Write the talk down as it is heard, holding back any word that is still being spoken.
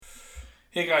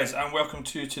Hey guys, and welcome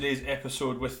to today's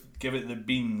episode with Give It the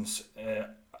Beans.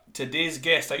 Today's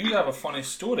guest, I usually have a funny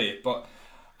story, but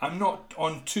I'm not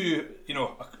on too,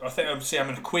 I think I would say I'm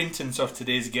an acquaintance of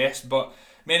today's guest, but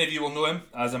many of you will know him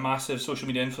as a massive social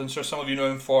media influencer. Some of you know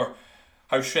him for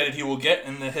how shredded he will get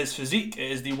in his physique.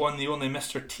 It is the one, the only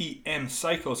Mr. TM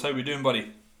Cycles. How we doing,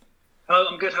 buddy? Hello,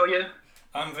 I'm good. How are you?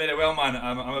 I'm very well, man.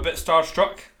 I'm a bit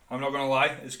starstruck. I'm not gonna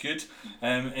lie, it's good.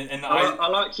 I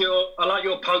like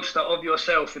your poster of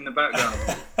yourself in the background.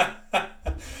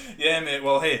 Yeah, mate.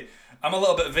 Well, hey, I'm a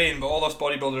little bit vain, but all us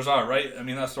bodybuilders are, right? I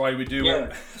mean, that's why we do. Yeah,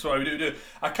 That's why we do.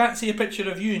 I can't see a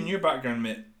picture of you in your background,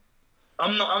 mate.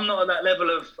 I'm not at that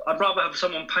level of. I'd rather have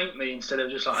someone paint me instead of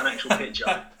just like an actual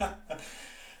picture.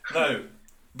 Now,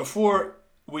 before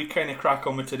we kind of crack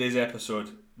on with today's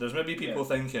episode, there's maybe Yeah, people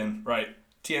thinking, right,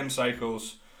 TM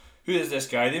Cycles, who is this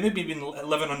guy? They maybe been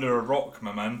living under a rock,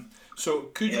 my man.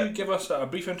 So, could you yeah, give us a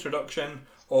brief introduction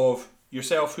of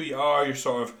yourself, who you are, your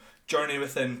sort of journey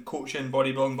within coaching,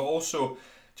 bodybuilding, but also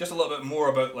just a little bit more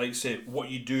about, like, say, what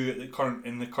you do at the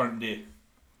current day?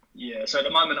 yeah. So at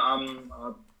the moment,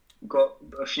 I've got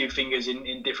a few fingers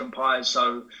in different pies.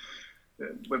 So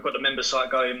we've got the member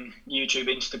site going, YouTube,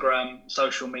 Instagram,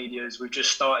 social medias. We've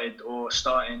just started or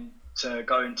starting to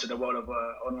go into the world of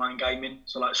online gaming,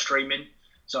 so like streaming.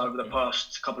 So over the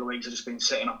past couple of weeks, I've just been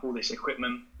setting up all this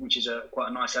equipment, which is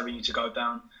quite a nice avenue to go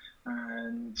down.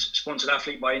 And sponsored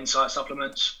athlete by Insight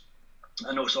Supplements,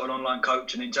 and also an online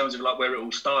coach. And in terms of like where it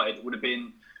all started, it would have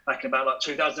been back in about like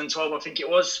 2012, I think it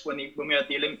was, when we had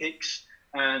the Olympics.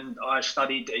 And I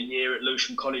studied a year at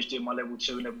Lewisham College doing my level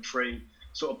 2 and level 3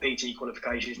 sort of PT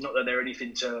qualifications. Not that they're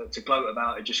anything to gloat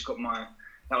about. It just got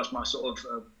that was my sort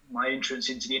of my entrance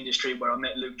into the industry, where I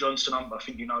met Luke Johnson. I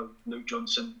think you know Luke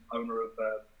Johnson, owner of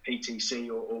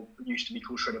PTC, or used to be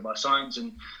called Shredded by Science,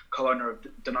 and co-owner of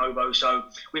Denovo. So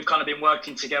we've kind of been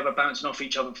working together, bouncing off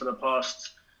each other for the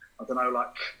past, I don't know,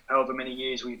 like however many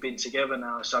years we've been together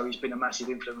now. So he's been a massive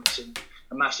influence and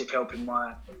a massive help in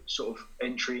my sort of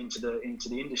entry into the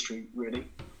industry, really.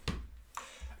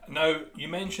 Now, you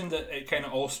mentioned that it kind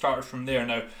of all started from there.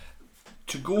 Now,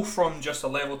 to go from just a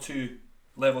level 2,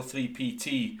 level 3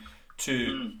 PT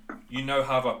to you now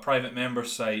have a private member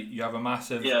site, you have a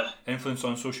massive Yeah, influence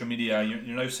on social media,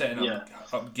 you're now setting yeah,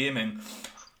 up gaming.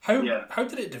 How yeah, how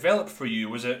did it develop for you?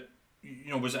 Was it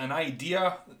an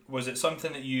idea? Was it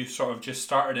something that you sort of just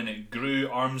started and it grew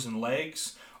arms and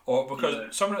legs? Or yeah,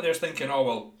 because someone out there's thinking, oh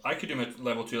well, I could do my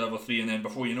level 2, level 3, and then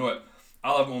before you know it,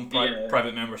 I'll have my own yeah.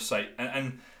 private member site,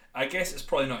 and I guess it's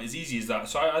probably not as easy as that.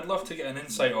 So I'd love to get an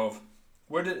insight of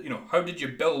how did you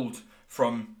build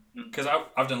from? Because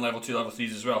I've done level 2, level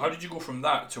 3s as well. How did you go from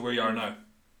that to where you are now?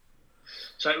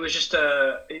 So it was just,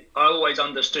 I always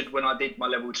understood when I did my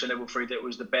level 2, level 3 that it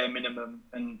was the bare minimum.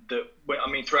 And that, I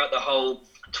mean, throughout the whole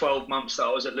 12 months that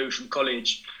I was at Lewisham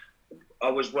College, I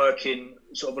was working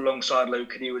sort of alongside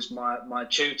Luke, and he was my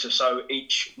tutor. So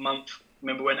each month,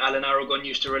 remember when Alan Aragon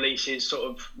used to release his sort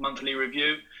of monthly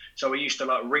review? So we used to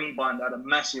like ring binder, I had a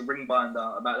massive ring binder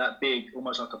about that big,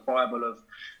 almost like a Bible of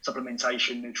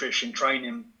supplementation, nutrition,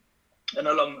 training, and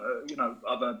along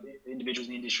other individuals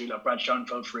in the industry like Brad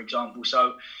Schoenfeld, for example.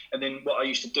 So, and then what I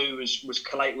used to do was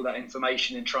collate all that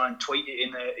information and try and tweet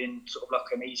it in sort of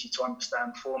like an easy to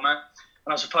understand format.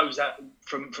 And I suppose that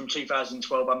from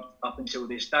 2012 up until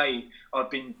this day, I've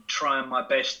been trying my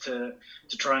best to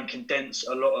try and condense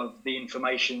a lot of the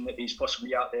information that is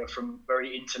possibly out there from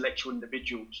very intellectual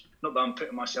individuals. Not that I'm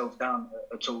putting myself down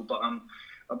at all, but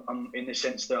I'm in the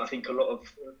sense that I think a lot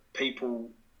of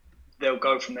people, they'll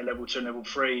go from their level 2 and level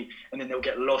 3, and then they'll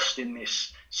get lost in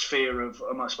this sphere of,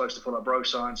 am I supposed to follow bro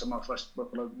science? Am I supposed to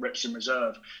follow reps in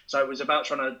reserve? So it was about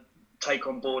trying to take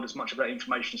on board as much of that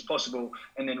information as possible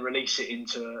and then release it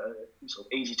into sort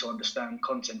of easy to understand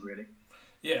content, really.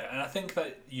 Yeah, and I think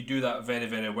that you do that very,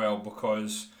 very well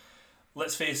because,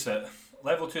 let's face it,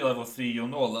 level 2, level 3, you'll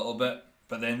know a little bit,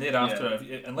 but then Yeah, thereafter,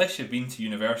 unless you've been to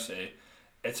university,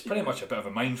 it's pretty yeah, much a bit of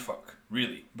a mindfuck,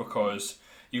 really, because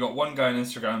you got one guy on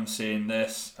Instagram saying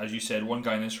this, as you said, one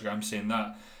guy on Instagram saying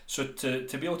that. So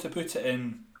to be able to put it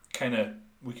in kind of,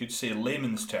 we could say,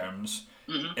 layman's terms,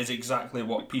 hmm, is exactly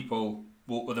what people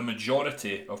will, or the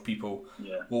majority of people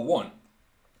yeah, will want.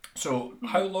 So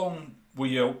how hmm, long were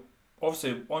you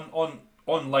obviously on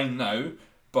online now,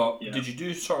 but yeah. did you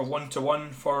do sort of one to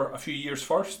one for a few years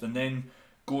first and then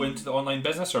go into the online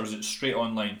business, or was it straight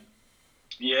online?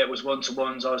 Yeah, it was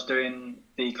one-to-ones. I was doing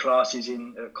the classes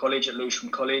in college at Lewisham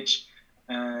College,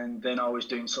 and then I was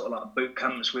doing sort of like boot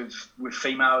camps with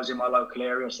females in my local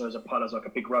area. So there's like a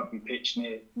big rugby pitch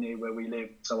near where we live.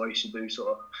 So I used to do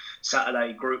sort of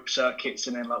Saturday group circuits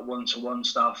and then like one-to-one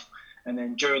stuff. And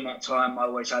then during that time, I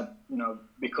always had,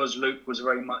 because Luke was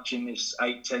very much in this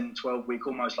 8, 10, 12 week,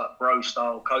 almost like bro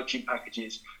style coaching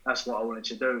packages, that's what I wanted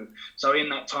to do. So in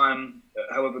that time,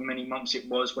 however many months it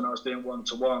was when I was doing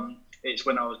one-to-one, it's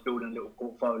when I was building a little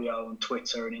portfolio on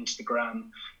Twitter and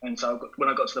Instagram. And so when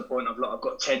I got to the point of, I've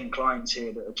got 10 clients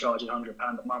here that are charging £100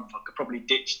 a month, I could probably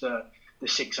ditch the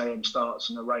 6 a.m. starts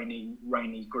and the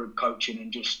rainy group coaching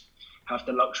and just have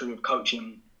the luxury of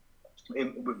coaching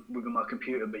within my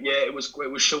computer. But yeah, it was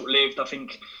short-lived. I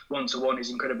think one-to-one is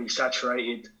incredibly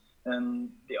saturated, and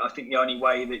I think the only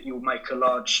way that you'll make a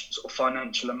large sort of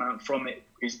financial amount from it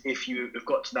is if you have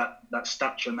got to that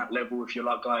stature and that level. If you're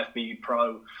like IFBB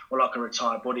Pro or like a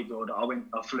retired bodybuilder,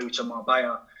 I flew to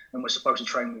Marbella and was supposed to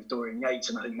train with Dorian Yates,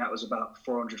 and I think that was about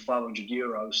 400, 500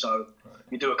 euros. So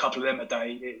you do a couple of them a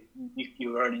day,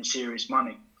 you're earning serious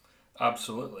money.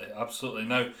 Absolutely.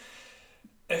 Now,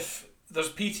 if there's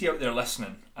PT out there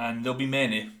listening, and there'll be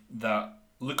many that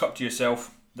look up to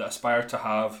yourself, that aspire to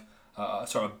have a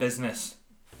sort of business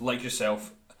like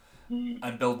yourself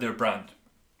and build their brand.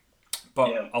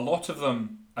 But a lot of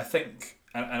them, I think,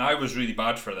 and I was really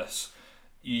bad for this,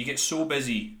 you get so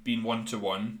busy being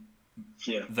one-to-one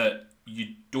that you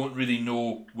don't really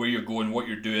know where you're going, what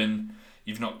you're doing.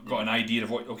 You've not got an idea of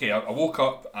what, okay, I woke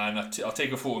up and I'll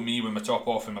take a photo of me with my top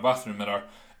off in my bathroom mirror,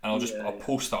 and I'll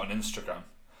post that on Instagram.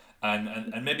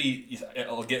 And maybe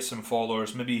it'll get some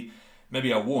followers, maybe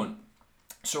I won't.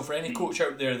 So for any coach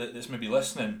out there that's maybe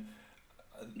listening,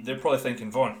 they're probably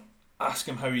thinking, Vaughn, ask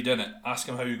him how he did it, ask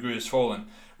him how he grew his following.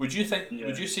 Would you say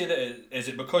that is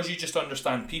it because you just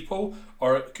understand people,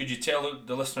 or could you tell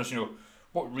the listeners,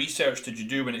 what research did you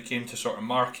do when it came to sort of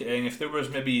marketing? If there was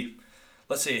maybe,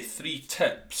 let's say, 3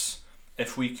 tips,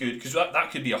 if we could, because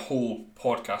that could be a whole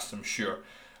podcast, I'm sure.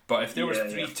 But if there was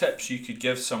 3 tips you could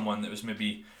give someone that was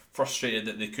maybe frustrated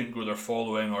that they couldn't grow their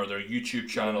following or their YouTube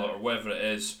channel or whatever it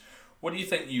is, what do you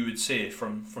think you would say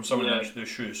from someone in their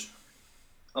shoes?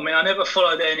 I mean, I never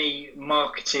followed any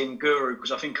marketing guru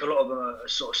because I think a lot of them are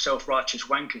sort of self-righteous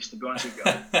wankers, to be honest with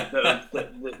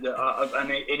you.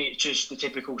 And it's just the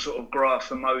typical sort of graph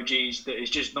emojis that is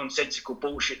just nonsensical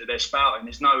bullshit that they're spouting.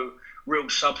 There's no real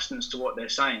substance to what they're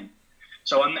saying.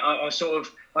 So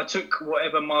I took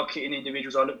whatever marketing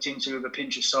individuals I looked into with a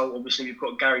pinch of salt. Obviously, we've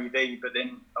got Gary Vee, but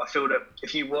then I feel that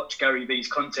if you watch Gary Vee's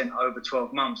content over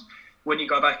 12 months, when you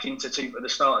go back into at the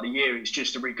start of the year, it's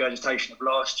just a regurgitation of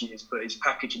last year's, but it's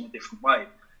packaged in a different way.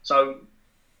 So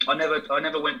I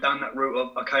never went down that route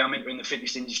of, okay, I'm entering the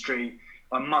fitness industry,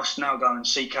 I must now go and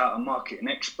seek out a marketing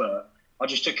expert. I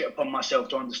just took it upon myself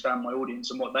to understand my audience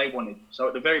and what they wanted. So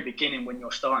at the very beginning, when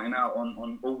you're starting out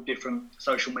on all different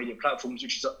social media platforms,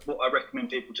 which is what I recommend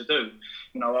people to do,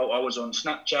 I was on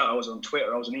Snapchat, I was on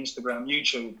Twitter, I was on Instagram,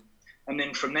 YouTube. And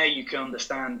then from there, you can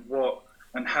understand what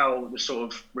and how the sort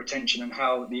of retention and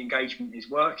how the engagement is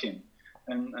working.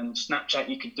 And Snapchat,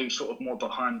 you could do sort of more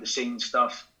behind the scenes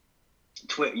stuff.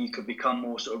 Twitter, you could become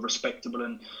more sort of respectable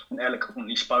and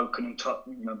eloquently spoken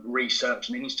and research.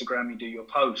 And Instagram, you do your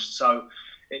posts. So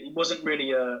it wasn't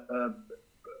really a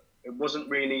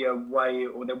way,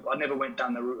 I never went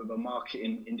down the route of a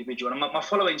marketing individual. And my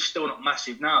following's still not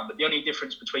massive now, but the only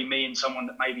difference between me and someone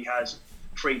that maybe has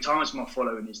 3 times my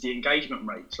following is the engagement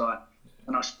rates.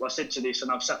 And I said to this,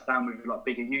 and I've sat down with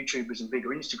bigger YouTubers and bigger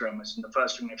Instagrammers, and the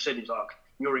first thing they've said is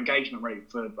your engagement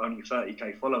rate for only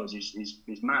 30k followers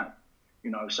is mad,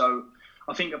 So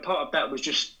I think a part of that was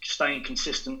just staying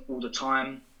consistent all the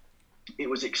time. It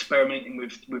was experimenting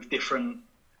with different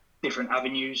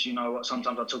avenues.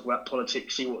 Sometimes I talk about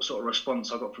politics, see what sort of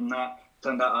response I got from that.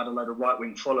 Turned out I had a load of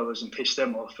right-wing followers and pissed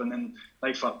them off, and then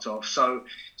they fucked off. So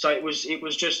it was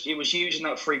using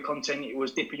that free content. It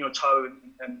was dipping your toe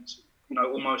and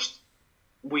almost,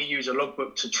 we use a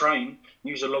logbook to train,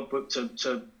 use a logbook to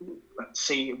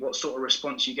see what sort of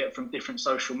response you get from different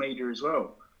social media as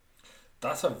well.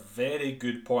 That's a very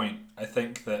good point. I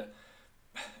think that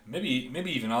maybe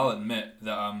even I'll admit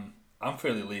that I'm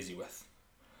fairly lazy with.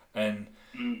 And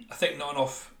I think not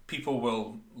enough people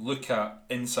will look at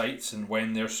insights and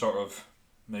when they're sort of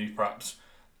maybe perhaps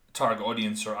target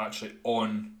audience are actually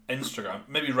on Instagram.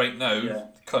 Maybe right now, the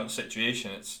current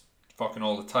situation, it's fucking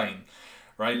all the time,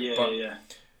 right?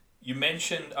 You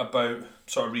mentioned about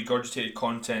sort of regurgitated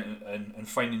content and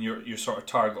finding your sort of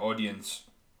target audience.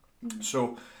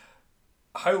 So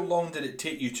how long did it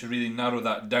take you to really narrow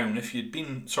that down? If you'd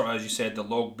been sort of, as you said, the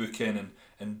log booking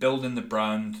and building the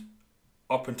brand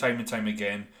up and time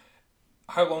again,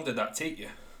 how long did that take you?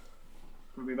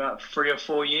 Probably about 3 or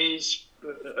 4 years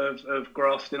of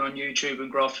grafting on YouTube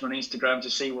and grafting on Instagram to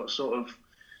see what sort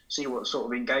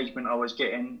of engagement I was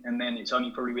getting. And then it's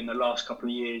only probably been the last couple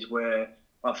of years where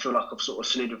I feel like I've sort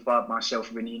of solidified myself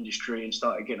within the industry and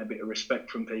started getting a bit of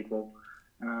respect from people.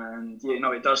 And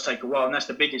it does take a while, and that's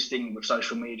the biggest thing with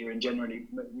social media and generally,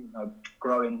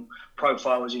 growing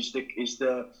profiles is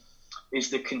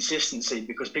the consistency,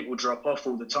 because people drop off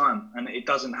all the time, and it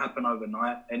doesn't happen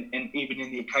overnight. And even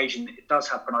in the occasion that it does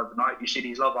happen overnight, you see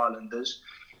these Love Islanders,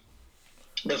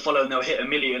 they'll hit 1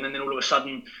 million, and then all of a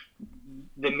sudden,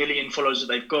 the 1 million followers that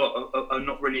they've got are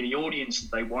not really the audience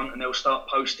that they want, and they'll start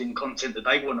posting content that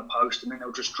they want to post, and then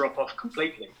they'll just drop off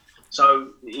completely. So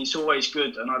it's always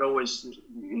good, and I'd always,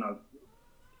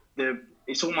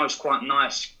 it's almost quite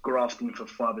nice grafting for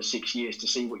 5 or 6 years to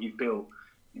see what you've built,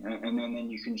 and then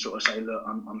you can sort of say, look,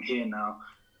 I'm here now.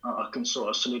 I can sort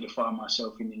of solidify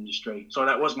myself in the industry. So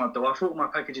that was my door. I thought my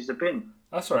packages had been.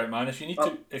 That's all right, man. If you need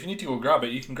to go grab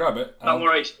it, you can grab it. Don't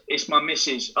worry, it's my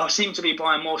missus. I seem to be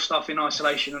buying more stuff in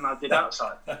isolation than I did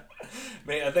outside.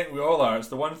 Mate, I think we all are. It's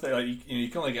the one thing, like, you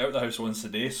can only get out of the house once a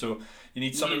day, so you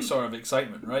need some sort of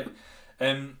excitement, right?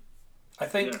 I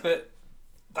think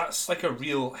that's like a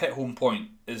real hit home point,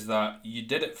 is that you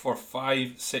did it for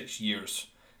 5-6 years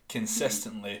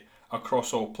consistently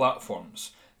across all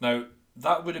platforms. Now,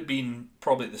 that would have been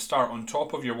probably at the start on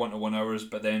top of your 1-to-1 hours,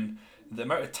 but then the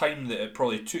amount of time that it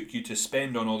probably took you to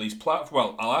spend on all these platforms.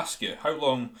 Well, I'll ask you, how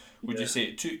long would you say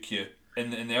it took you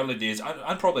in the early days,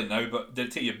 and probably now, but did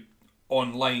it take you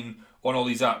online on all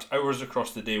these apps, hours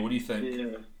across the day? What do you think?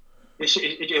 Yeah.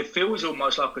 It feels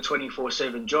almost like a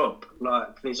 24/7 job.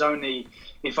 Like, there's only,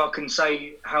 if I can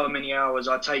say how many hours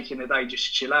I take in a day just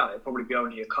to chill out, it'd probably be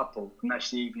only a couple, and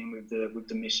that's the evening with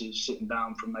the missus, sitting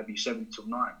down from maybe 7 till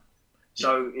 9.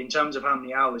 So in terms of how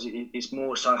many hours, it's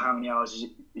more so how many hours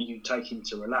are you taking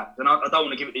to relax. And I don't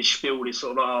want to give it this spiel, this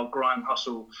sort of grind,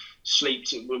 hustle, sleep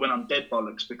when I'm dead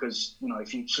bollocks, because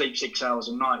if you sleep 6 hours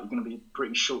a night, you're going to be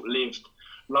pretty short-lived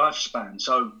lifespan.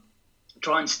 So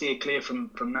try and steer clear from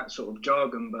that sort of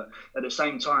jargon. But at the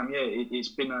same time, it's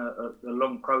been a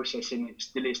long process, and it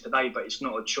still is today, but it's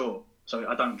not a chore. So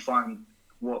I don't find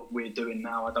what we're doing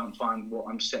now, I don't find what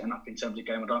I'm setting up in terms of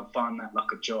game, I don't find that like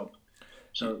a job.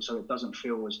 So it doesn't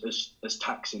feel as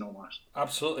taxing almost.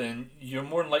 Absolutely, and you're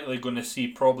more than likely going to see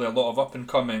probably a lot of up and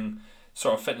coming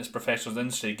sort of fitness professionals in the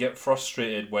industry get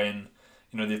frustrated when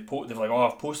they've like,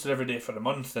 I've posted every day for a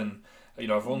month, and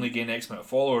I've only gained X amount of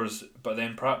followers, but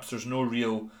then perhaps there's no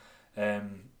real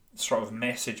sort of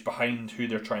message behind who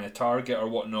they're trying to target or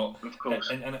whatnot. Of course.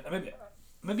 And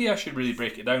maybe I should really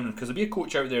break it down, because there'll be a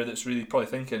coach out there that's really probably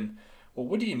thinking, well,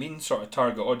 what do you mean sort of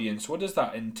target audience? What does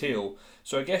that entail?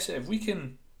 So I guess if we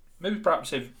can, maybe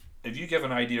perhaps if you give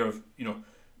an idea of,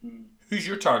 who's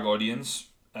your target audience,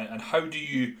 and how do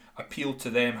you appeal to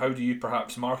them? How do you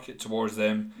perhaps market towards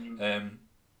them,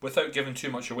 without giving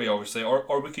too much away, obviously?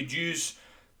 Or we could use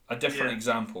a different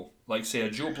example, like say a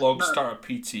Joe Blog startup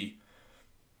PT.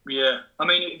 Yeah, I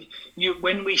mean,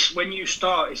 when you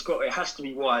start, it has to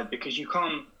be wide, because you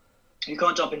can't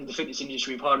jump into the fitness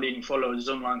industry with hardly any followers as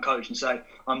online coach and say,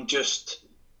 I'm just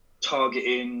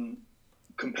targeting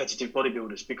competitive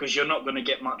bodybuilders, because you're not going to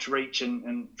get much reach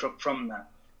and from that.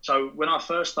 So when I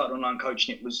first started online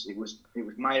coaching, it was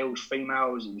males,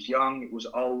 females, it was young, it was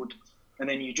old, and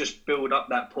then you just build up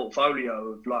that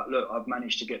portfolio of like, look, I've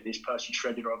managed to get this person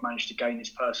shredded, or I've managed to gain this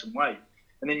person weight,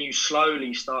 and then you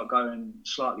slowly start going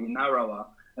slightly narrower.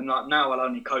 And like now, I'll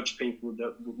only coach people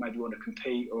that maybe want to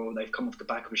compete, or they've come off the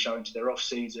back of a show into their off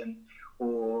season,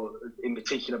 or in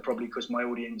particular, probably because my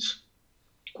audience,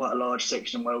 quite a large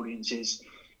section of my audience is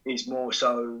more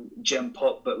so gem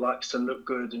pop, but likes to look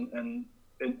good and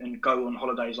go on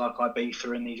holidays like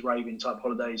Ibiza and these raving type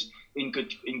holidays in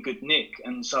good nick.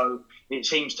 And so it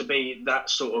seems to be that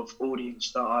sort of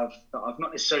audience that I've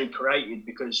not necessarily created,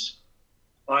 because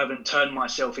I haven't turned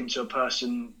myself into a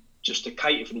person just to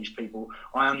cater for these people.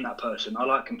 I am that person. I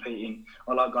like competing.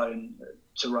 I like going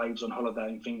to raves on holiday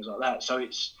and things like that. So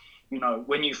it's,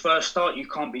 when you first start, you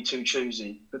can't be too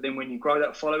choosy. But then when you grow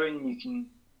that following, you can,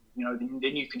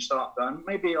 then you can start going,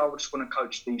 maybe I just want to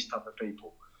coach these type of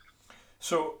people.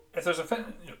 So if there's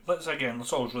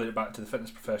let's always relate it back to the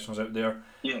fitness professionals out there.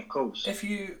 Yeah, of course. If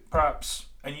you perhaps,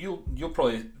 and you'll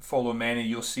probably follow many,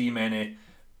 you'll see many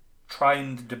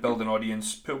trying to build an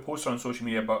audience, post on social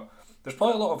media, but there's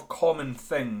probably a lot of common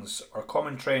things or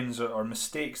common trends or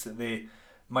mistakes that they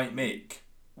might make.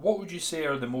 What would you say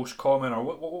are the most common, or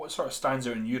what sort of stands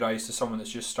out in your eyes to someone that's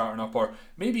just starting up, or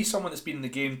maybe someone that's been in the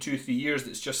game 2-3 years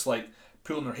that's just like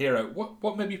pulling their hair out?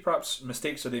 What maybe perhaps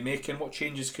mistakes are they making? What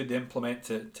changes could they implement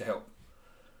to help?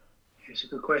 It's a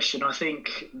good question. I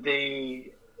think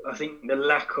the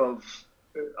lack of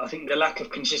I think the lack of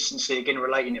consistency, again,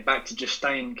 relating it back to just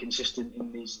staying consistent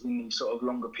in these sort of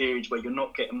longer periods where you're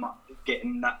not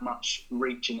getting that much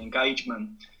reach and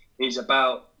engagement, is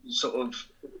about sort of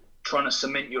trying to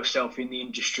cement yourself in the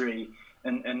industry.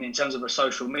 And in terms of a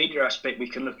social media aspect, we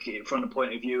can look at it from the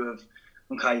point of view of,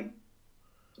 okay,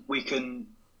 we can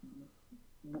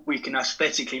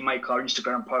aesthetically make our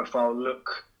Instagram profile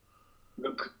look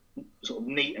sort of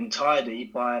neat and tidy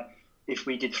by, if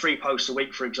we did 3 posts a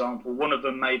week, for example, one of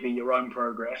them may be your own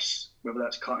progress, whether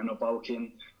that's cutting or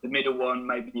bulking. The middle one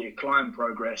may be your client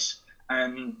progress,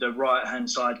 and the right-hand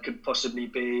side could possibly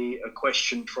be a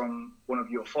question from one of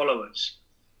your followers.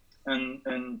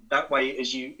 And that way,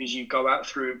 as you go out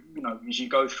through, as you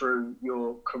go through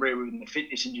your career within the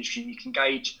fitness industry, you can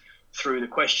gauge through the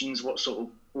questions what sort of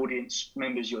audience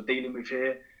members you're dealing with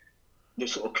here, the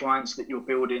sort of clients that you're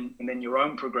building, and then your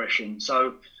own progression.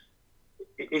 So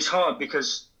it's hard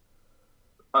because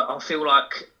I feel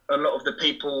like a lot of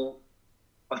people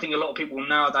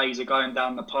nowadays are going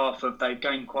down the path of, they've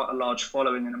gained quite a large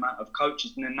following and amount of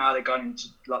coaches, and then now they're going into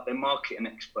like they're marketing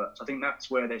experts. I think that's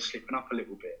where they're slipping up a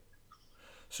little bit.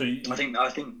 So I think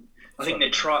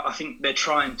they're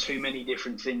trying too many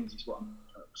different things, is what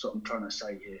I'm trying to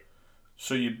say here.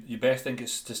 So you best think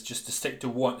it's just to stick to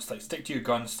one. It's like stick to your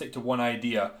guns, stick to one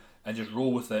idea, and just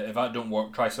roll with it. If that don't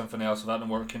work, try something else. If that don't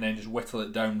work, and then just whittle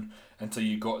it down until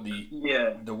you got the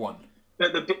one.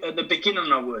 At the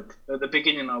beginning,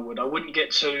 I would. I wouldn't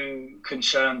get too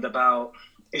concerned about.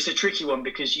 It's a tricky one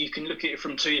because you can look at it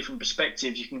from 2 different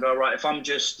perspectives. You can go, right, if I'm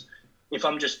just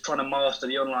trying to master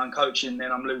the online coaching,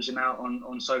 then I'm losing out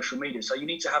on social media. So you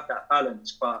need to have that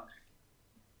balance, but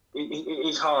it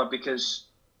is hard because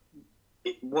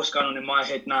what's going on in my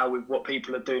head now with what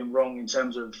people are doing wrong in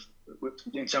terms of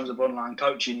online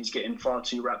coaching is getting far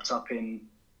too wrapped up in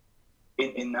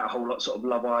that whole lot sort of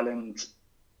Love Island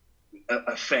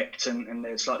effect, and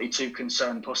they're slightly too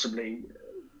concerned possibly.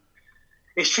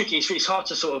 It's tricky. It's hard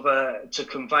to sort of to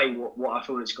convey what I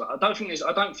feel it's got. I don't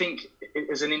think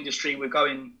as an industry we're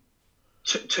going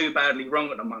too badly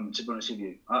wrong at the moment, to be honest with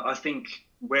you. I think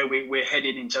where we're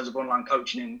headed in terms of online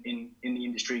coaching in the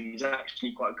industry is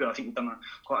actually quite good. I think we've done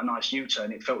quite a nice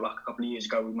U-turn. It felt like a couple of years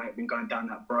ago we might have been going down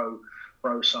that bro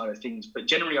side of things, but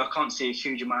generally I can't see a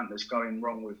huge amount that's going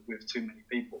wrong with too many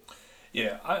people.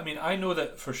 Yeah, I mean, I know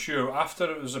that for sure. After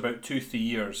it was about 2-3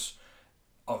 years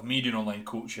of me doing online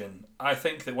coaching, I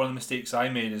think that one of the mistakes I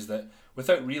made is that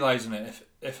without realising it,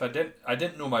 if I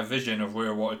didn't know my vision of where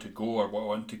I wanted to go or what I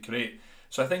wanted to create.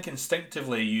 So I think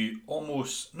instinctively you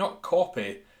almost not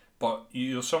copy, but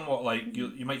you're somewhat like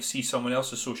you might see someone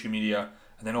else's social media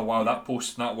and then, oh wow, that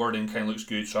post and that wording kind of looks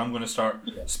good, so I'm going to start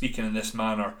speaking in this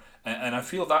manner. And I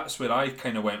feel that's where I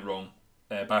kind of went wrong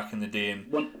back in the day. And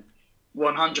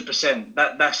 100%.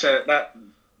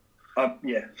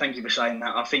 Thank you for saying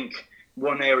that. I think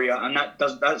one area, and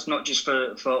that's not just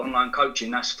for online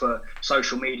coaching, that's for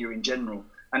social media in general.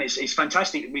 And it's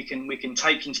fantastic that we can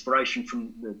take inspiration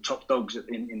from the top dogs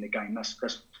in the game. That's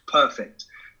perfect.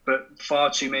 But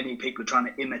far too many people are trying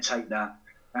to imitate that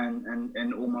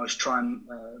and almost try and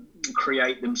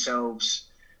create themselves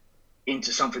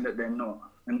into something that they're not.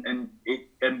 And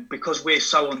because we're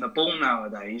so on the ball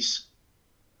nowadays,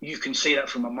 you can see that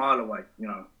from a mile away,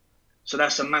 So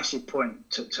that's a massive point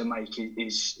to make.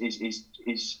 Is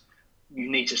you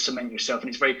need to cement yourself, and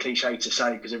it's very cliche to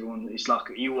say because everyone is like,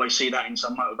 you always see that in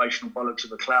some motivational bollocks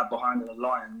with a cloud behind and a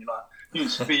lion. You're like, you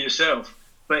need to be yourself,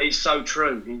 but it's so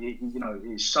true.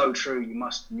 It's so true. You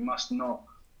must not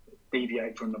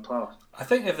deviate from the path. I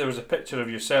think if there was a picture of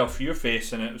yourself, your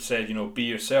face, and it said, be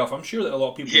yourself, I'm sure that a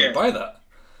lot of people would buy that.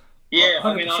 Yeah, 100%.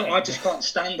 I mean, I just can't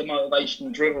stand the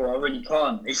motivational drivel. I really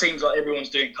can't. It seems like everyone's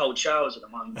doing cold showers at the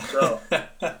moment as well.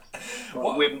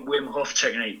 Wim Hof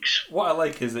techniques. What I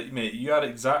like is that, mate, you are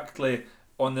exactly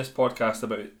on this podcast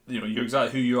about, you're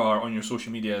exactly who you are on your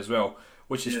social media as well,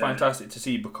 which is fantastic to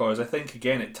see, because I think,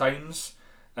 again, at times,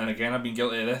 and again, I've been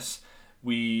guilty of this,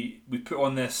 we put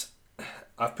on this,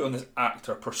 I've put on this act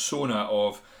or persona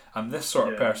of, I'm this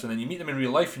sort of person, and you meet them in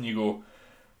real life and you go,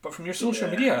 but from your social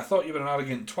media, I thought you were an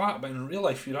arrogant twat, but in real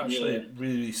life, you're actually really,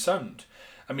 really sound.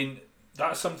 I mean,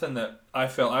 that's something that I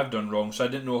felt I've done wrong, so I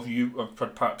didn't know if you have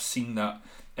perhaps seen that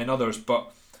in others.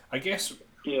 But I guess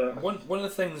one of the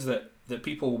things that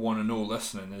people want to know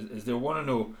listening is they want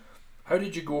to know, how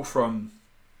did you go from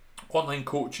online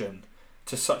coaching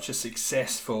to such a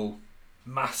successful,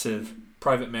 massive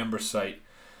private member site?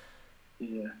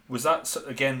 Yeah. Was that,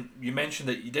 again, you mentioned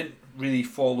that you didn't really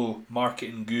follow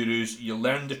marketing gurus, you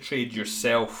learned to trade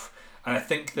yourself, and I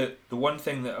think that the one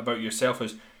thing that about yourself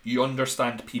is you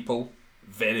understand people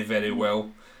very, very well.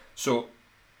 So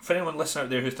for anyone listening out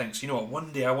there who thinks, you know what,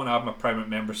 one day I want to have my private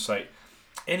members site,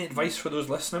 any advice for those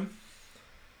listening?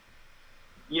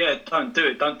 Yeah, don't do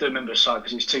it. Don't do a member site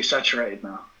because it's too saturated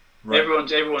now. Right.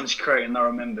 Everyone's creating their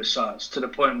own member sites to the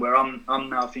point where I'm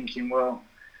now thinking, well,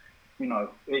 you know,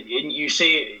 you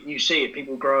see it.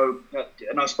 People grow,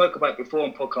 and I spoke about it before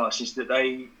on podcasts. Is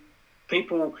that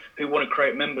people who want to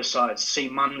create member sites see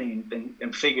money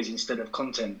and figures instead of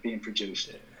content being produced.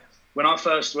 Yeah. When I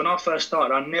first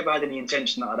started, I never had any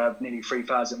intention that I'd have nearly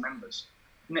 3,000 members.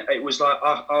 It was like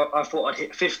I thought I'd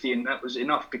hit 50 and that was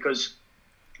enough, because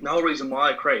the whole reason why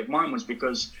I created mine was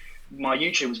because my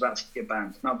YouTube was about to get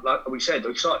banned. Now, like we said,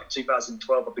 we started in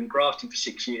 2012. I've been grafting for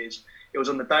 6 years. It was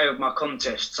on the day of my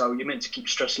contest, so you're meant to keep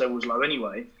stress levels low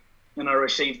anyway. And I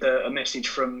received a message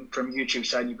from YouTube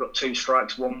saying you've got 2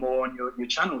 strikes, 1 more, and your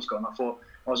channel's gone. I thought,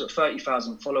 I was at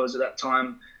 30,000 followers at that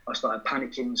time. I started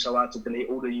panicking, so I had to delete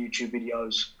all the YouTube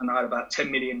videos, and I had about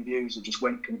 10 million views. It just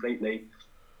went completely.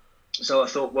 So I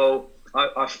thought, well,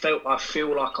 I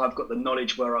feel like I've got the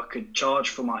knowledge where I could charge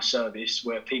for my service,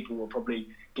 where people were probably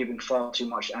giving far too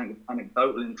much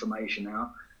anecdotal information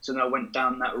out. So then I went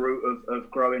down that route of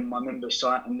growing my member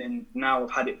site, and then now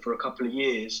I've had it for a couple of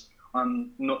years.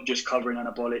 I'm not just covering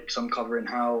anabolics, I'm covering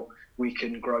how we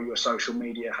can grow your social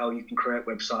media, how you can create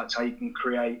websites, how you can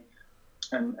create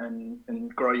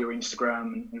and grow your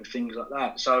Instagram and things like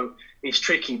that. So it's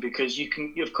tricky because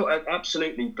you've got,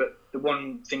 absolutely, but the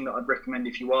one thing that I'd recommend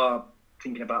if you are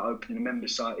thinking about opening a member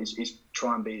site is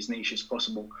try and be as niche as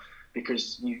possible,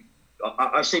 because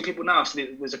I see people now. So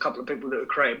there's a couple of people that have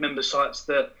created member sites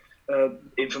that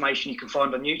information you can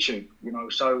find on YouTube. You know,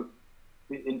 so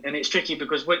and it's tricky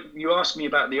because when you asked me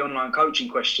about the online coaching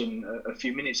question a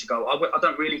few minutes ago, I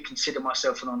don't really consider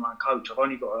myself an online coach. I've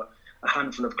only got a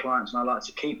handful of clients, and I like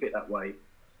to keep it that way.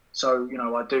 So you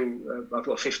know, I've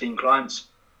got 15 clients.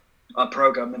 I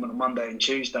program them on a Monday and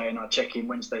Tuesday, and I check in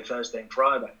Wednesday, Thursday, and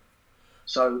Friday.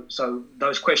 So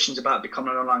those questions about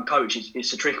becoming an online coach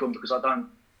it's a tricky one, because I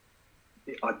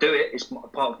do it. It's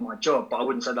part of my job, but I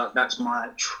wouldn't say that's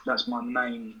my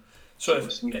main. So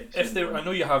if there, I know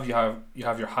you have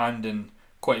your hand in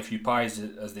quite a few pies,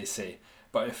 as they say.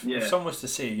 But if someone was to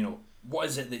say, you know, what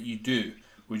is it that you do?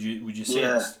 Would you say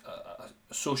it's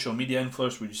a social media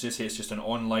influencer? Would you say it's just an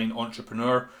online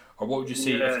entrepreneur, or what would you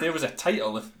say if there was a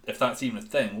title, if that's even a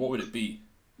thing? What would it be?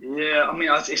 Yeah, I mean,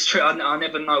 it's true. I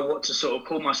never know what to sort of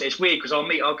call myself. It's weird because I'll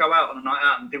go out on a night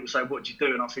out and people say, "What do you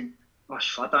do?" And I think,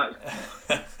 gosh, I don't.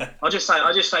 I just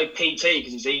say PT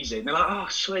because it's easy. And they're like, "Oh,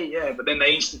 sweet, yeah." But then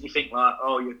they instantly think like,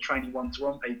 "Oh, you're training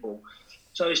one-to-one people."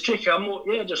 So it's tricky. I'm more,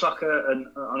 just like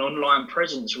an online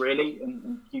presence really.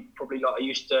 And you probably like I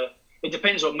used to. It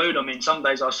depends what mood I'm in. Some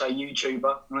days I'll say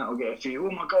YouTuber, and that'll get a few. Oh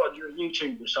my God, you're a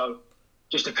YouTuber. So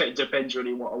just depends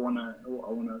really what I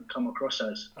wanna come across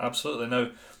as. Absolutely. Now,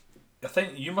 I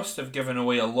think you must have given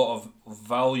away a lot of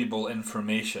valuable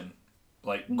information,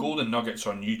 like golden nuggets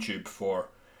on YouTube for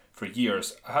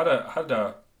years. I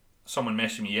had someone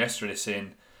message me yesterday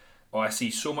saying, "Oh, I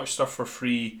see so much stuff for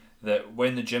free that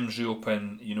when the gyms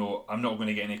reopen, you know, I'm not going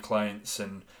to get any clients,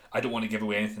 and I don't want to give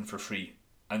away anything for free."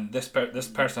 And this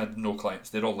person had no clients;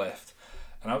 they'd all left,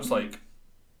 and I was like,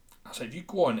 if you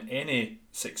go on any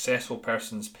successful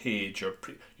person's page, or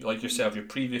like yourself, your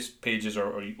previous pages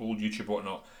or old YouTube or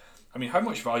whatnot, I mean, how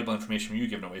much valuable information were you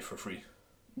giving away for free?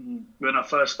 When I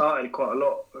first started, quite a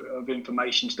lot of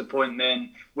information, to the point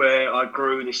then where I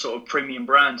grew this sort of premium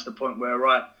brand, to the point where,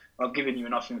 I've given you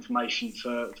enough information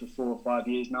for 4 or 5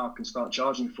 years now, I can start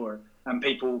charging for it. And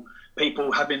people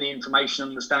having the information,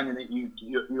 understanding that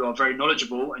you are very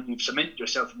knowledgeable and you've cemented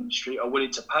yourself in the industry, are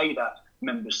willing to pay that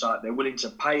member site. They're willing to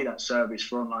pay that service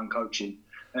for online coaching.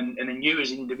 And then you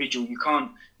as an individual,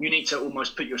 you need to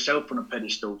almost put yourself on a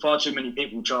pedestal. Far too many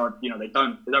people charge, they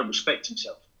don't respect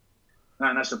themselves.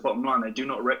 And that's the bottom line. They do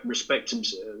not respect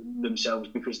themselves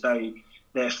because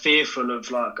they're fearful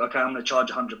of, like, okay, I'm going to charge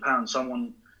 £100.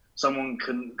 Someone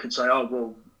could say, oh,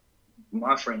 well,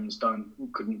 my friends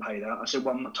couldn't pay that. I said,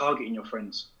 well, I'm not targeting your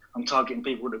friends. I'm targeting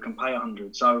people that can pay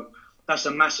 100. So that's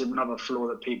a massive another flaw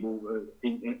that people,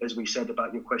 as we said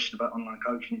about your question about online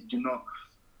coaching, is do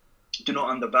not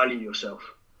undervalue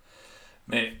yourself.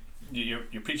 Mate,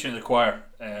 you're preaching to the choir.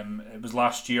 It was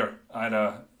last year.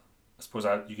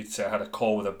 You could say I had a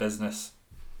call with a business,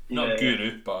 not a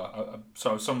guru, but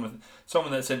someone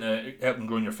that's into helping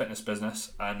growing your fitness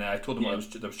business, and I told them what I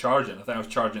was charging. I think I was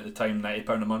charging at the time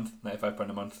 £90 a month, £95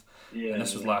 a month, and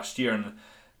this was last year, and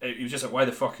he was just like, "Why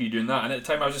the fuck are you doing that?" And at the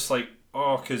time I was just like,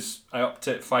 "Oh, because I upped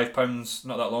it £5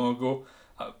 not that long ago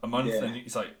a month," and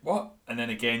he's like, "What?" And then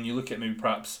again, you look at maybe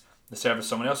perhaps the service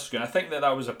someone else is doing. I think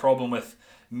that was a problem with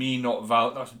me not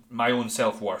that's my own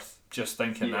self-worth. Just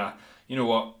thinking, you know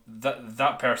what,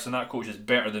 that person, that coach is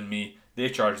better than me. They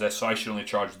charge this, so I should only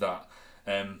charge that.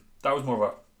 That was more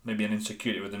of maybe an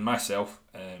insecurity within myself.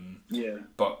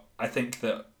 But I think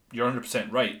that you're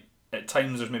 100% right. At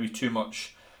times there's maybe too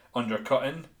much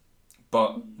undercutting,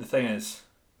 but the thing is,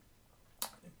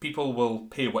 people will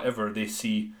pay whatever they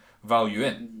see value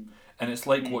in. And it's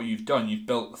like what you've done. You've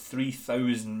built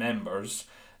 3,000 members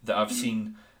that have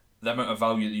seen the amount of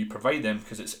value that you provide them,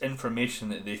 because it's information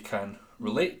that they can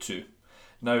relate to.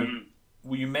 Now,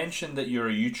 you mentioned that you're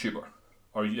a YouTuber,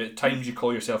 or at times you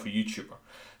call yourself a YouTuber.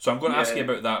 So I'm going to ask you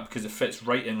about that, because it fits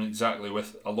right in exactly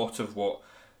with a lot of what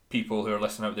people who are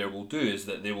listening out there will do, is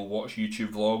that they will watch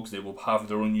YouTube vlogs, they will have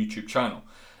their own YouTube channel.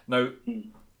 Now,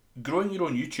 growing your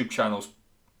own YouTube channel is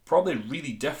probably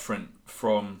really different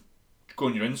from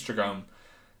growing your Instagram.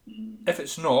 If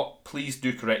it's not, please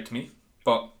do correct me,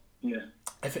 but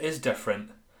if it is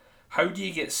different, how do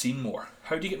you get seen more?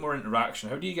 How do you get more interaction?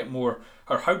 How do you get more,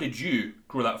 or how did you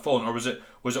grow that following, or was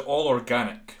it all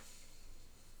organic?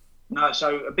 No,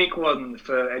 so a big one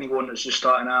for anyone that's just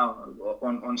starting out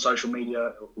on social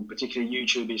media, particularly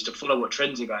YouTube, is to follow what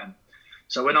trends are going.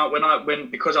 So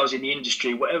because I was in the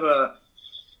industry, whatever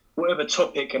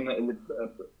topic, and I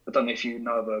don't know if you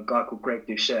know of a guy called Greg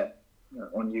Doucette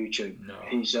on YouTube. No.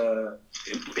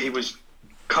 He was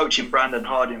coaching Brandon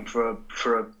Harding for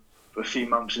a few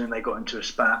months, and then they got into a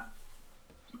spat.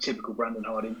 Typical Brandon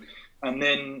Harding. And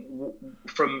then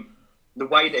from the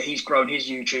way that he's grown his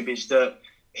YouTube is that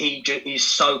he's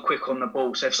so quick on the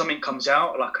ball. So if something comes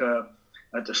out, like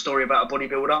a story about a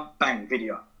bodybuilder, bang,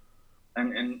 video.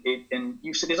 And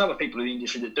you've said there's other people in the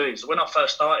industry that do it. So when I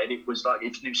first started, it was like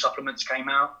if new supplements came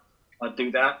out, I'd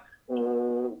do that.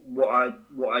 Or what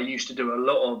I used to do a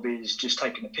lot of is just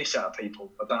taking the piss out of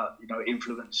people about,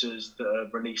 influencers that are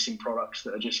releasing products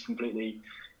that are just completely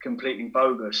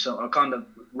bogus. So I kind of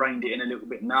reined it in a little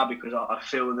bit now, because I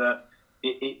feel that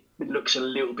it looks a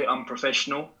little bit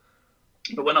unprofessional.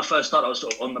 But when I first started, I was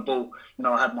sort of on the ball.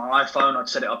 I had my iPhone. I'd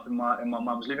set it up in my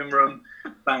mum's living room.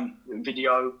 Bang,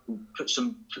 video. Put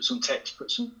some text. Put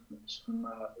some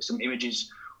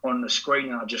images on the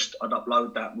screen, and I'd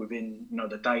upload that within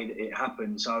the day that it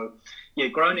happened. So yeah,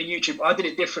 growing a YouTube, I did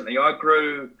it differently. I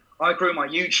grew my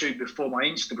YouTube before my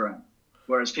Instagram,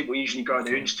 whereas people usually grow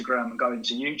their Instagram and go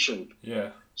into YouTube.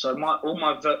 Yeah. So all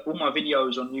my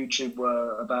videos on YouTube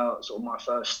were about sort of my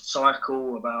first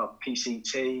cycle, about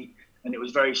PCT. And it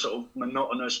was very sort of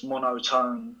monotonous,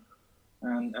 monotone,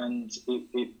 and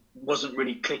it wasn't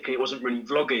really clicky, it wasn't really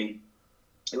vloggy.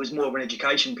 It was more of an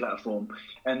education platform.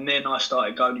 And then I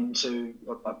started going into,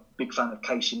 I'm a big fan of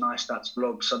Casey Neistat's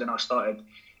vlogs, so then I started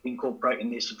incorporating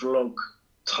this vlog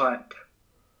type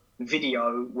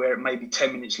video where it may be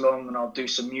 10 minutes long, and I'll do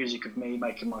some music of me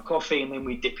making my coffee, and then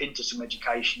we dip into some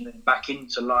education, then back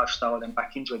into lifestyle, then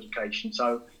back into education.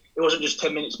 So it wasn't just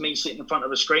 10 minutes me sitting in front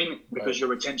of a screen, because your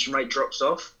retention rate drops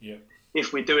off. Yeah.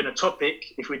 If we're doing a topic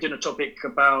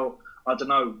about, I don't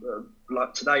know,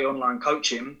 like today, online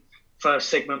coaching, first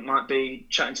segment might be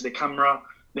chatting to the camera,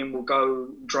 then we'll go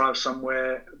drive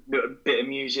somewhere, a bit of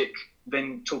music,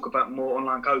 then talk about more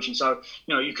online coaching. So,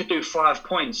 you could do 5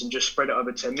 points and just spread it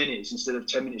over 10 minutes instead of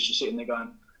 10 minutes just sitting there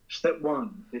going, step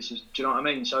one, do you know what I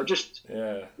mean? So just,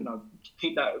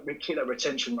 keep that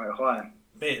retention rate high.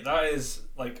 Mate, that is,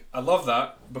 I love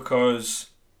that, because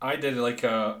I did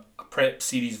a prep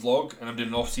series vlog, and I'm doing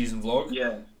an off-season vlog.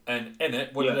 Yeah. And in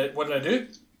it, what did I do?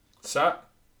 Sat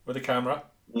with the camera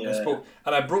and spoke.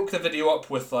 And I broke the video up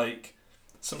with,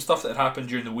 some stuff that had happened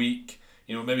during the week.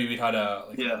 Maybe we had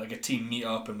a team meet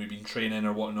up and we've been training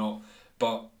or whatnot.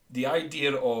 But the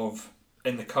idea of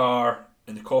in the car,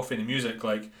 in the coffee and the music,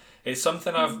 it's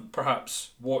something I've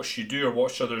perhaps watched you do or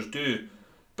watched others do,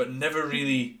 but never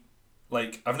really...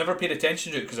 I've never paid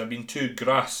attention to it because I've been too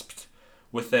grasped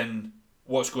within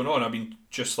what's going on. I've been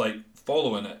just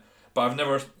following it, but I've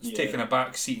never taken a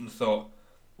back seat and thought,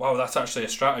 wow, that's actually a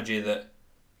strategy that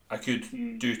I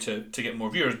could do to get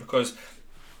more viewers, because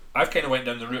I've kind of went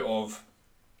down the route of,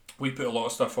 we put a lot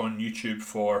of stuff on YouTube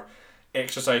for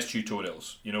exercise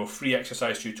tutorials, free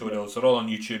exercise tutorials. They're all on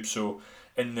YouTube, so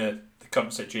in the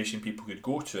current situation, people could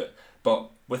go to it.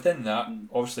 But within that,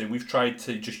 obviously, we've tried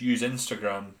to just use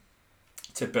Instagram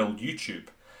to build YouTube,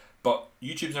 but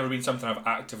YouTube's never been something I've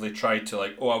actively tried to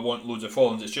I want loads of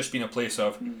followings. It's just been a place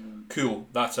of cool,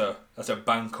 that's a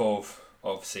bank of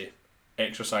say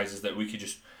exercises that we could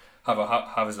just have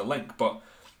as a link. But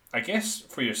I guess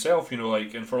for yourself, and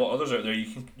for a lot of others out there,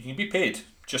 you can be paid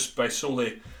just by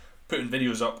solely putting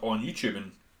videos up on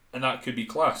YouTube, and that could be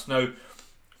class. Now,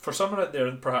 for someone out there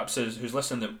perhaps who's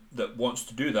listening that wants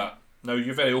to do that, Now,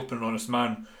 you're a very open and honest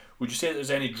man. Would you say that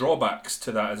there's any drawbacks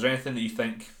to that? Is there anything that you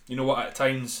think, you know what, at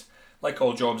times, like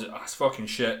all jobs, it's fucking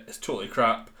shit, it's totally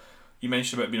crap. You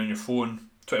mentioned about being on your phone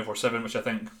 24/7, which I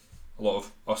think a lot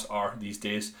of us are these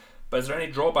days. But is there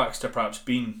any drawbacks to perhaps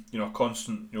being, a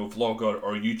constant, vlogger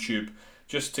or YouTube,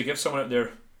 just to give someone out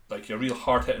there like a real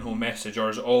hard hitting home message, or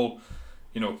is it all,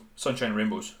 sunshine and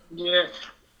rainbows? Yeah.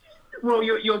 Well,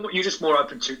 you're just more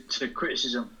open to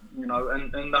criticism,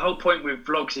 and the whole point with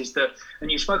vlogs is that,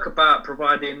 and you spoke about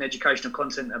providing educational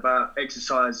content about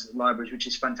exercise libraries, which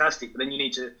is fantastic, but then you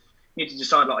need to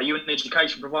decide, like, are you an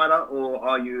education provider or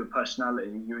are you a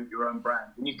personality, you're your own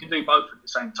brand? And you can do both at the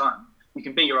same time. You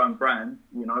can be your own brand,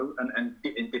 and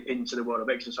dip into the world of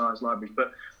exercise libraries.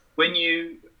 But when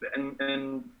you,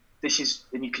 and this is,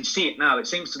 and you can see it now, it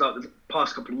seems to, like, the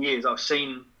past couple of years, I've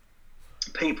seen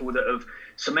people that have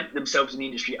cemented themselves in the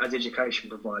industry as education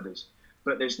providers,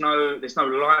 but there's no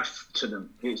life to them.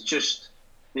 It's just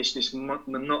this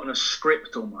monotonous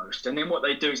script almost. And then what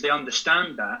they do is they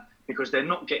understand that, because they're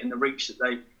not getting the reach that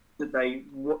they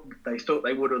thought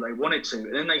they would or they wanted to,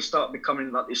 and then they start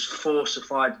becoming like this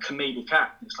falsified comedic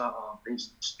act. It's like, oh, it's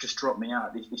just dropped me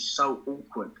out. This is so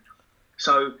awkward.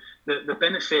 So the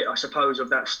benefit, I suppose, of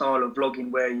that style of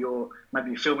vlogging, where you're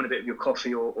maybe filming a bit of your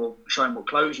coffee or showing what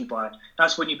clothes you buy,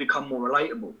 that's when you become more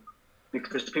relatable,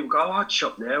 because people go, oh, I'd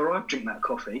shop there, or I'd drink that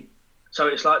coffee. So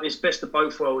it's like this best of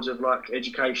both worlds of, like,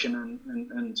 education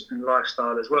and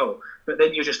lifestyle as well. But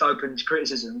then you're just open to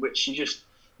criticism, which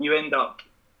you end up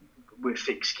with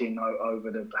thick skin over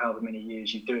the however many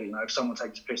years you do it. If someone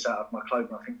takes a piss out of my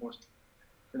clothing, I think,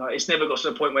 it's never got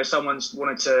to the point where someone's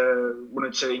wanted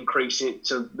to increase it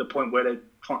to the point where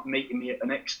they're meeting me at an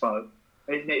expo.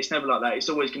 It's never like that. It's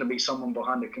always going to be someone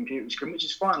behind a computer screen, which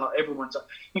is fine. Like, everyone's,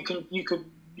 you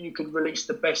could release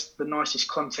the nicest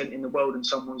content in the world, and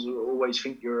someone's always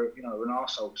think you're, an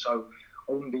arsehole. So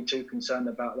I wouldn't be too concerned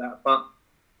about that. But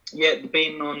yeah,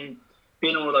 being on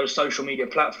all those social media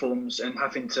platforms and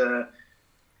having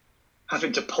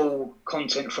to pull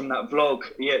content from that vlog,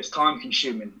 yeah, it's time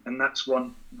consuming. And that's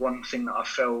one thing that I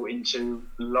fell into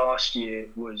last year,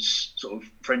 was sort of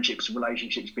friendships and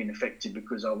relationships being affected,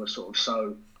 because I was sort of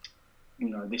so,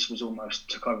 this was almost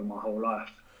took over my whole life.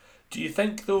 Do you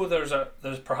think, though, there's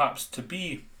perhaps, to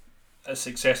be as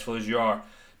successful as you are,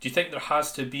 do you think there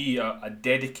has to be a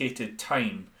dedicated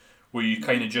time where you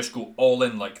kind of just go all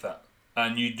in like that,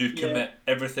 and you do commit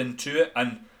everything to it,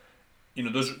 and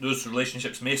those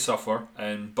relationships may suffer,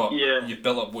 but you've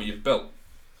built up what you've built?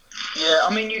 Yeah,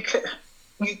 I mean,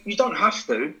 you don't have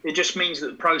to. It just means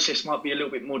that the process might be a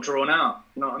little bit more drawn out.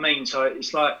 You know what I mean? So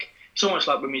it's almost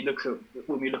like when we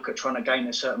look at trying to gain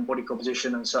a certain body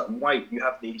composition and a certain weight, you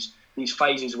have these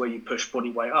phases where you push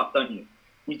body weight up, don't you?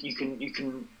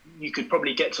 You could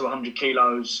probably get to 100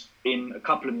 kilos in a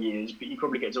couple of years, but you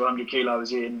probably get to 100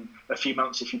 kilos in a few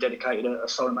months if you dedicated a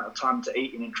solid amount of time to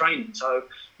eating and training. So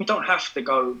you don't have to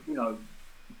go,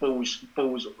 balls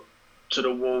to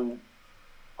the wall.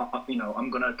 I'm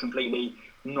going to completely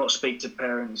not speak to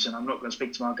parents, and I'm not going to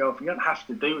speak to my girlfriend. You don't have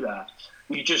to do that.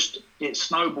 It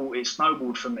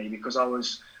snowballed for me, because I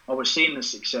was seeing the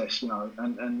success,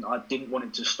 and I didn't want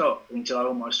it to stop until I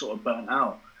almost sort of burnt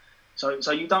out.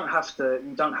 So you don't have to.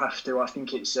 I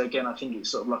think it's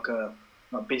sort of like a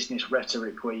business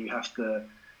rhetoric, where you have to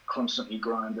constantly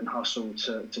grind and hustle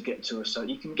to get to so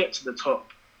you can get to the top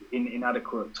in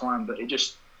inadequate time, but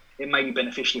it may be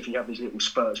beneficial if you have these little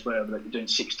spurts where you're doing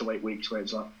 6 to 8 weeks, where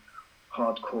it's like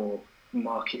hardcore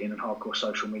marketing and hardcore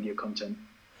social media content.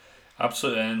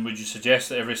 Absolutely. And would you suggest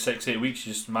that every 6-8 weeks,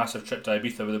 just a massive trip to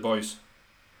Ibiza with the boys?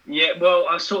 Yeah, well,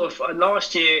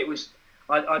 last year it was,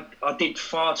 I did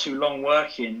far too long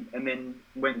working, and then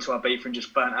went to Ibiza and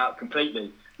just burnt out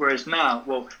completely. Whereas now,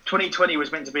 2020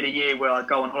 was meant to be the year where I'd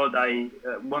go on holiday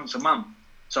once a month.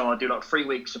 So I'd do like 3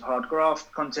 weeks of hard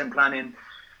graft, content planning,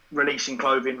 releasing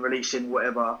clothing, releasing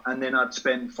whatever, and then I'd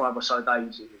spend 5 or so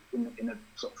days in a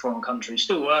sort of foreign country,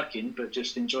 still working, but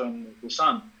just enjoying the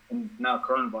sun. And now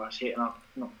coronavirus hit, and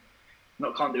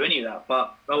I can't do any of that.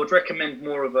 But I would recommend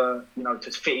more of a,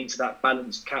 to fit into that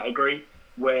balanced category,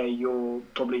 where you're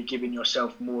probably giving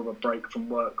yourself more of a break from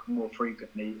work more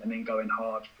frequently, and then going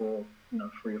hard for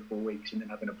 3 or 4 weeks, and then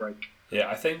having a break. Yeah,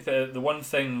 I think the one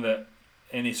thing that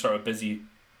any sort of busy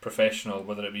professional,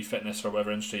 whether it be fitness or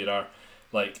whatever industry you are,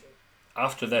 like,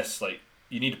 after this, like,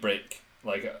 you need a break.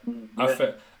 Like,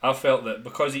 I felt that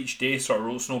because each day sort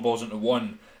of snowballs into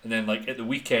one, and then, like, at the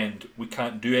weekend we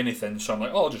can't do anything, so I'm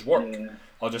like, oh, I'll just work. Yeah.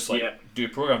 I'll just do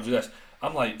programs, do this.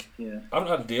 I'm like, I haven't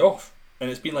had a day off, and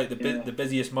it's been like the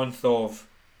busiest month of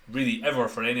really ever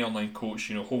for any online coach.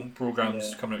 Home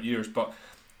programs coming out years. But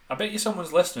I bet you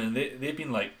someone's listening, and they've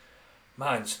been like,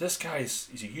 man, so this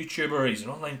he's a YouTuber, he's an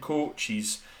online coach,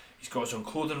 he's got his own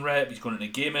clothing rep, he's going into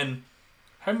gaming.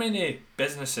 How many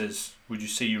businesses would you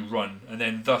say you run, and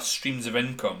then thus streams of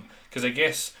income? Because I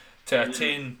guess to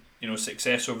attain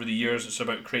success over the years, it's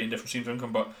about creating different streams of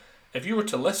income. But if you were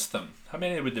to list them, how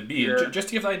many would there be? Yeah. Just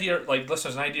to give the idea, like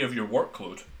listeners, an idea of your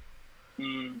workload.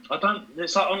 I don't.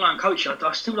 It's like online coaching.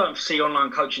 I still don't see online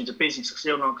coaching as a business. I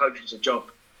see online coaching as a job.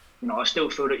 I still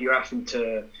feel that you're having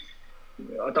to.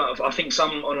 I think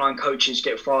some online coaches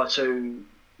get far too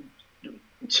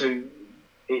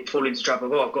fall into the trap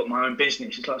of, I've got my own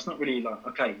business. It's like, it's not really like,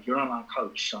 okay, you're an online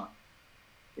coach. So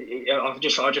I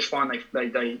just find they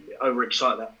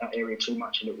overexcite that area too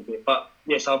much a little bit. But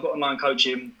yes, I've got online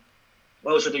coaching. I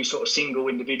also do sort of single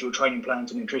individual training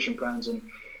plans and nutrition plans and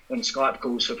Skype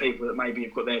calls for people that maybe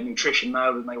have got their nutrition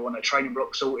now and they want a training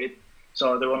block sorted.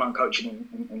 So I do online coaching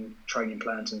and training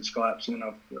plans and Skypes. And then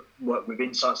I've worked with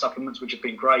Insight Supplements, which have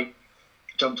been great.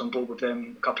 Jumped on board with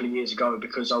them a couple of years ago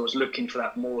because I was looking for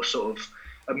that more sort of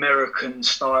American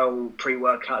style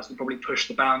pre-workouts that probably push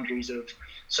the boundaries of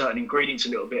certain ingredients a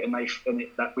little bit, and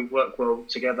that we work well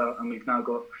together. And we've now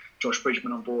got Josh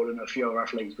Bridgman on board and a few other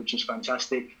athletes, which is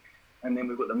fantastic. And then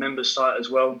we've got the members site as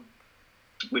well,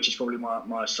 which is probably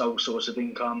my sole source of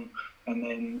income. And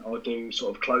then I'll do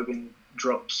sort of clothing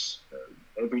drops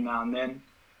every now and then.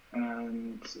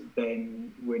 And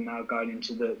then we're now going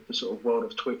into the sort of world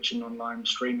of Twitch and online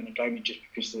streaming and gaming, just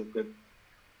because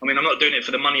I'm not doing it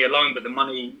for the money alone, but the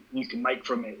money you can make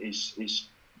from it is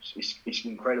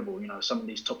incredible. Some of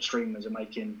these top streamers are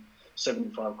making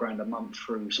 $75,000 a month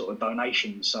through sort of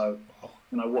donations. So,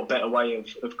 what better way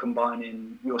of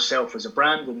combining yourself as a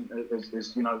brand and as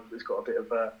there's got a bit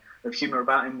of humour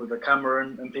about him with a camera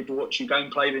and people watch you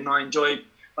gameplay, and I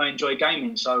enjoy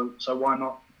gaming. So why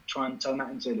not try and turn that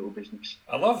into a little business?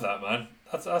 I love that, man.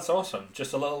 That's awesome.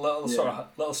 Just a little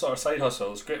sort of side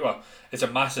hustle. It's great. Well, it's a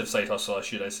massive side hustle,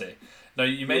 I say. Now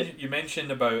you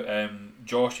mentioned about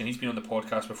Josh, and he's been on the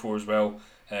podcast before as well.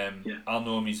 I'll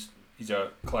know him. He's a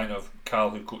client of Cal,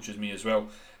 who coaches me as well.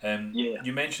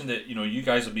 You mentioned that you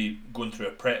guys will be going through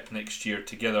a prep next year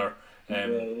together.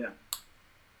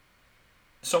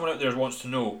 Someone out there wants to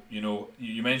know.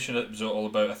 You mentioned it was all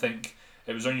about. I think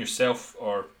it was on yourself,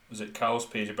 or was it Cal's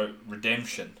page, about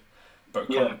redemption,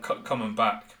 about coming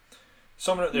back.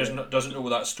 Someone out there doesn't know what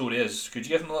that story is. Could you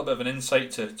give them a little bit of an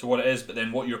insight to what it is, but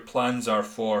then what your plans are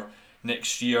for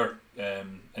next year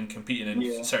and competing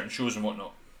in certain shows and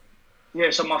whatnot? Yeah,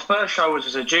 so my first show was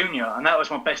as a junior, and that was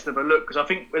my best ever look, because I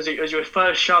think as your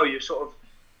first show, you're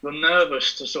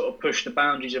nervous to sort of push the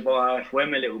boundaries of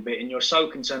IFM a little bit, and you're so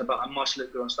concerned about I must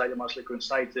look good on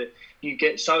stage that you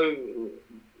get so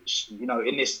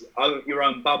in this your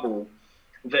own bubble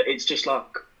that it's just like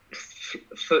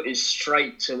foot is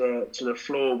straight to the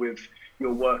floor with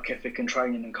your work ethic and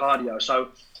training and cardio. So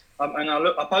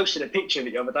I posted a picture of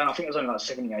it the other day, and I think it was only like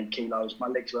 78 kilos. My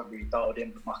legs weren't really dialed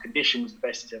in, but my condition was the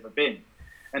best it's ever been.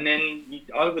 And then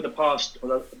over the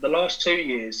last 2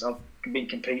 years, I've been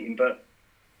competing, but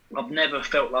I've never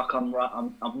felt like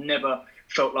I've never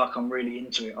felt like I'm really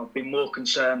into it. I've been more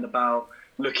concerned about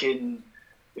looking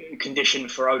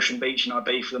conditioned for Ocean Beach in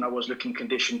Ibiza than I was looking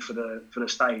conditioned for the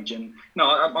stage. And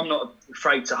I'm not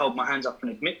afraid to hold my hands up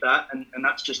and admit that. And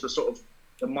that's just the sort of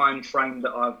the mind frame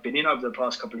that I've been in over the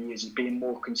past couple of years, is being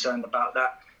more concerned about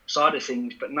that side of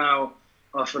things. But now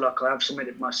I feel like I have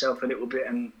submitted myself a little bit,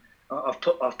 and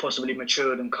I've possibly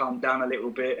matured and calmed down a little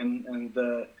bit, and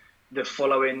the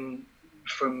following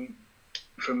from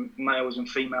males and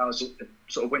females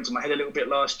sort of went to my head a little bit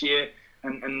last year,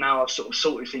 and now I've sort of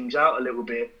sorted things out a little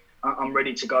bit. I'm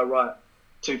ready to go. Right,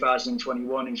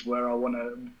 2021 is where I want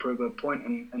to prove a point.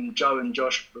 And Joe and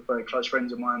Josh, very close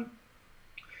friends of mine,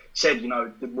 said,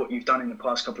 what you've done in the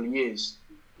past couple of years,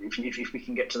 if we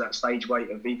can get to that stage weight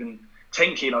of even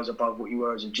 10 kilos above what you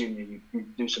were as a junior, you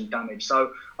do some damage.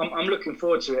 So I'm looking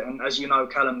forward to it. And as you know,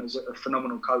 Callum is a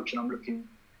phenomenal coach, and I'm looking.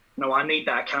 I need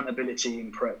that accountability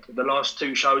in prep. The last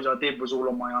 2 shows I did was all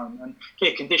on my own, and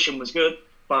condition was good,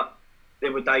 but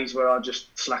there were days where I'd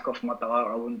just slack off my diet,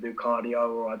 or I wouldn't do cardio,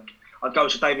 or I'd go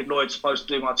to David Lloyd, supposed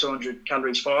to do my 200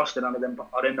 calories fast, and then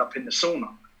I'd end up in the sauna.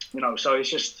 So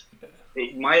it's just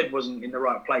my head wasn't in the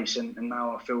right place, and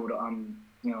now I feel that I'm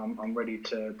ready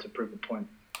to prove a point.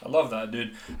 I love that,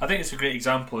 dude. I think it's a great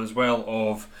example as well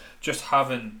of just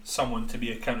having someone to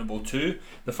be accountable to.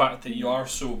 The fact that you are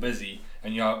so busy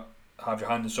and you have your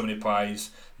hand in so many pies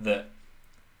that,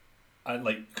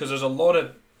 because there's a lot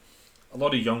of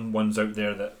young ones out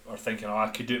there that are thinking, I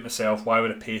could do it myself. Why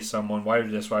would I pay someone? Why would I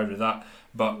do this? Why would I do that?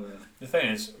 But the thing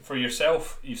is, for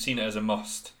yourself, you've seen it as a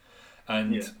must,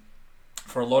 and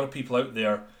for a lot of people out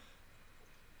there,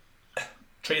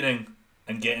 training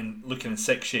and looking in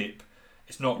sick shape,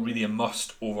 it's not really a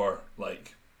must over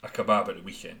like a kebab at the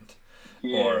weekend,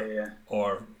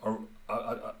 or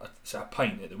say a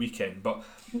pint at the weekend. But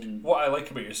what I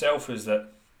like about yourself is that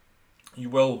you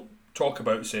will talk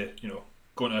about, say,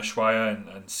 going to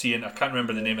Ushuaia and seeing, I can't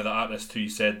remember the name of the artist who you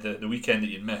said the weekend that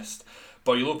you missed,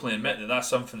 but you'll openly admit that that's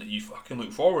something that you fucking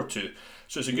look forward to.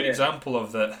 So it's a good example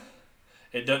of that.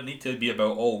 It doesn't need to be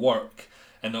about all work,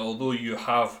 and that although you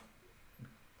have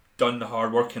done the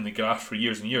hard work in the graft for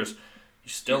years and years, you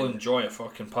still enjoy a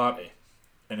fucking party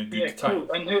and a good time.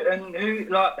 Cool. And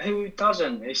who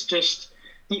doesn't? It's just,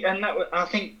 and that I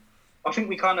think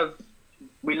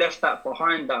we left that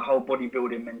behind, that whole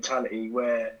bodybuilding mentality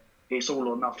where it's all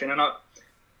or nothing. And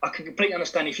I can completely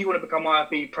understand if you want to become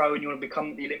IFB pro and you want to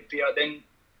become the Olympia, then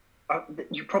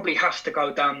you probably have to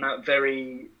go down that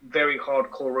very, very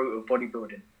hardcore route of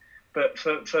bodybuilding. But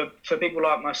for people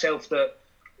like myself that,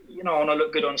 I want to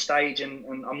look good on stage and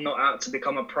I'm not out to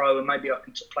become a pro and maybe I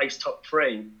can place top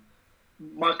 3,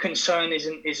 my concern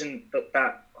isn't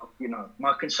that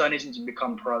my concern isn't to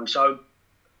become pro. So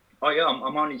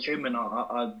I'm only human.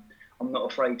 I'm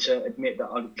not afraid to admit that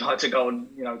I'd like to go on,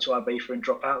 to Ibiza and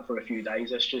drop out for a few days.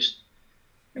 That's just,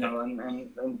 and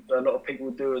a lot of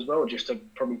people do as well, just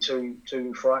probably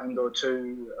too frightened or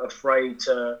too afraid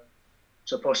to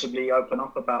possibly open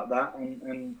up about that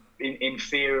and in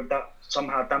fear of that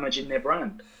somehow damaging their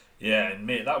brand. Yeah, and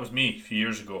mate, that was me a few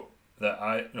years ago.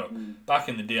 That back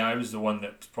in the day, I was the one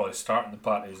that was probably starting the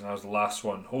parties, and I was the last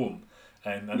one home,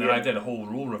 and then I did a whole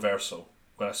role reversal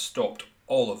where I stopped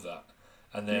all of that,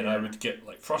 and then I would get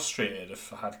like frustrated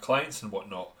if I had clients and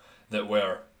whatnot that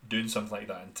were doing something like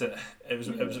that, and it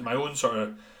was my own sort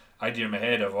of idea in my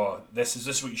head of this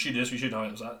is what you should do, this we should.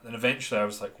 And eventually I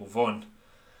was like, well, Vaughn,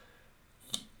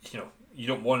 you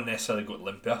don't want to necessarily go to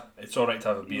Olympia. It's all right to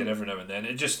have a beer every now and then.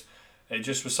 It just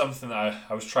was something that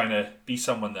I was trying to be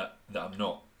someone that I'm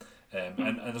not. And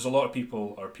there's a lot of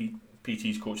people, or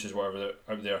PTs, coaches, whatever,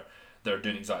 out there that are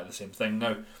doing exactly the same thing.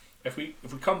 Now, if we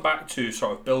come back to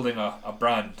sort of building a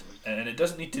brand, and it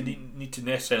doesn't need to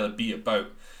necessarily be about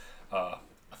a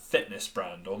fitness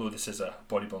brand, although this is a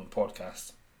bodybuilding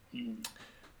podcast,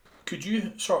 could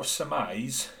you sort of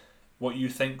surmise what you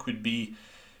think would be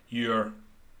your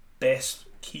best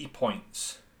key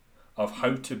points of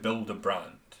how to build a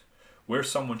brand, where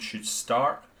someone should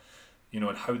start,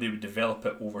 and how they would develop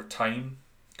it over time?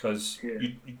 Because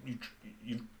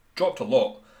you've dropped a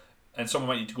lot, and someone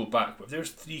might need to go back. But if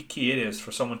there's 3 key areas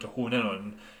for someone to hone in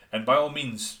on, and by all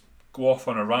means go off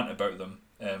on a rant about them,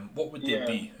 what would they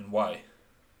be and why?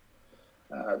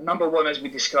 Number one, as we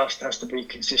discussed, has to be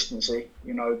consistency.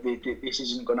 This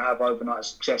isn't going to have overnight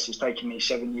success. It's taken me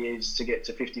 7 years to get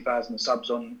to 50,000 subs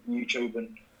on YouTube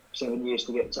and 7 years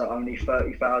to get to only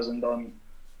 30,000 on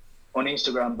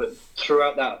Instagram. But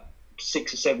throughout that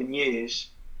 6 or 7 years,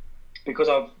 because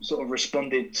I've sort of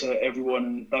responded to everyone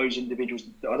and those individuals,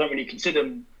 I don't really consider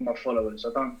them my followers.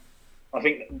 I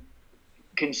think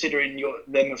considering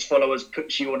them as followers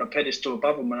puts you on a pedestal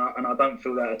above them, and I don't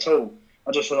feel that at all.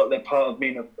 I just feel like they're part of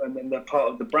me, and they're part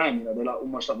of the brand. They're like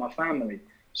almost like my family.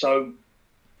 So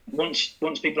once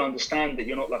people understand that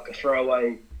you're not like a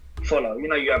throwaway follow,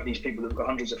 you have these people that've got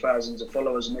hundreds of thousands of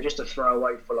followers, and they're just a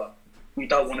throwaway follow. You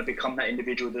don't want to become that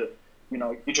individual that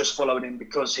you're just following him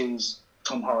because he's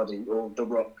Tom Hardy or The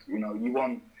Rock. You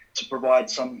want to provide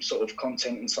some sort of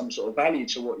content and some sort of value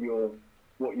to what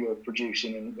you're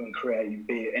producing and creating,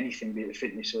 be it anything, be it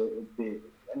fitness or be it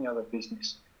any other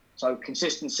business. So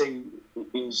consistency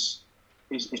is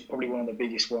probably one of the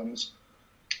biggest ones.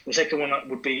 The second one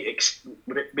would be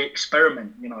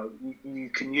experiment. You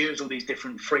can use all these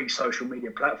different free social media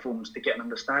platforms to get an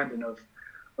understanding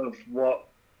of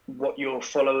what your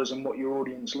followers and what your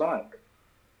audience like.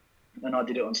 And I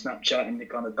did it on Snapchat, and it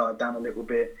kind of died down a little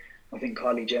bit. I think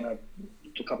Kylie Jenner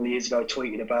a couple of years ago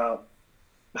tweeted about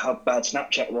how bad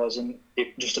Snapchat was, and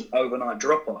it just an overnight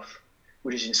drop off,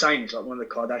 which is insane. It's like one of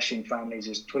the Kardashian families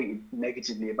has tweeted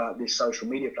negatively about this social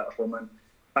media platform, and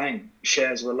bang,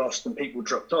 shares were lost and people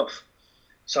dropped off.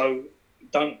 So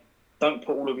don't put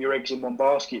all of your eggs in one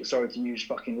basket. Sorry to use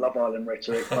fucking Love Island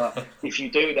rhetoric, but if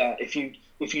you do that, if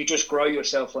you just grow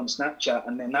yourself on Snapchat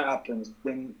and then that happens,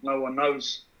 then no one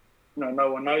knows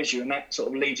you, and that sort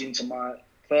of leads into my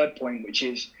third point, which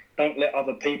is don't let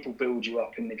other people build you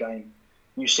up in the game.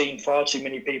 You've seen far too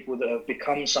many people that have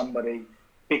become somebody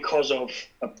because of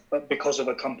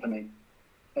a company.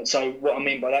 And so what I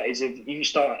mean by that is if you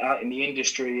start out in the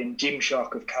industry and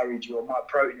Gymshark have carried you or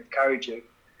MyProtein have carried you,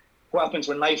 what happens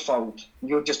when they fold?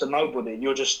 You're just a nobody.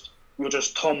 You're just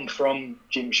Tom from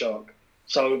Gymshark.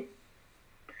 So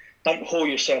don't whore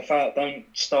yourself out. Don't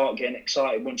start getting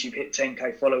excited once you've hit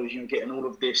 10k followers. You're getting all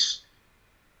of this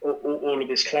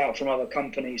clout from other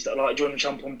companies that are like, do you want to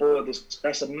jump on board?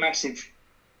 That's a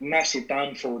massive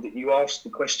downfall. That you asked the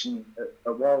question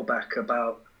a while back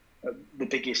about the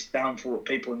biggest downfall of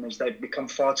people, and is they become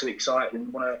far too excited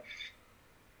and want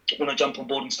to jump on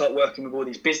board and start working with all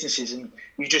these businesses, and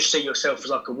you just see yourself as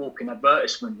like a walking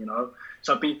advertisement, you know.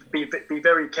 So be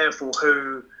very careful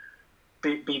who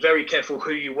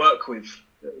you work with,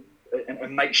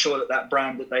 and make sure that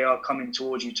brand that they are coming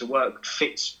towards you to work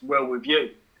fits well with you.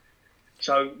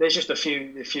 So there's just a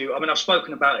few. I mean, I've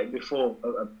spoken about it before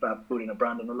about building a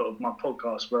brand on a lot of my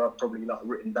podcasts where I've probably like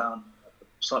written down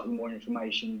slightly more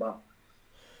information, but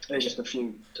there's just a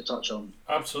few to touch on.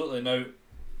 Absolutely. Now,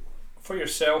 for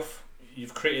yourself,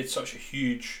 you've created such a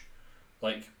huge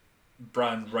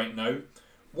brand right now.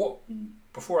 What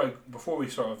before we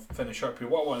sort of finish up here,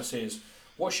 what I want to say is,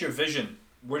 what's your vision?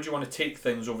 Where do you want to take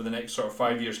things over the next sort of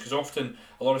 5 years? Because often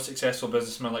a lot of successful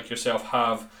businessmen like yourself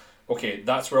have, okay,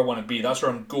 that's where I want to be, that's where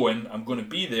I'm going to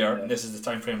be there, and this is the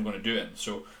time frame I'm going to do it in.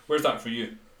 So where's that for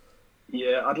you?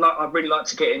 Yeah, I'd really like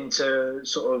to get into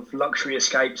sort of luxury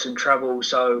escapes and travel.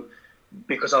 So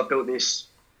because I've built this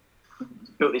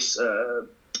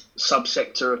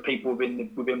subsector of people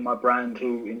within my brand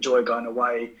who enjoy going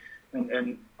away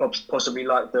and possibly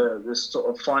like the sort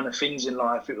of finer things in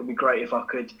life, it would be great if I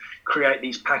could create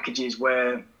these packages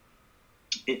where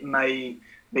it may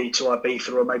be to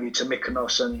Ibiza or maybe to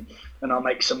Mykonos, and I'll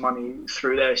make some money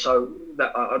through there. So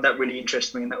that really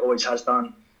interests me, and that always has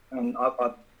done. And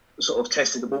I sort of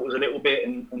tested the waters a little bit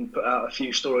and put out a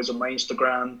few stories on my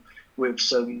Instagram with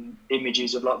some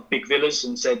images of like big villas,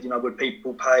 and said, you know, would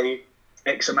people pay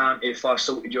X amount if I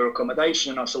sorted your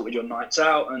accommodation and I sorted your nights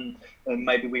out, and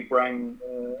maybe we bring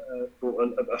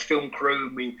a film crew,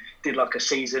 and we did like a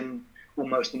season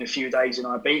almost in a few days in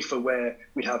Ibiza, where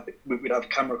we'd have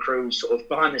camera crews, sort of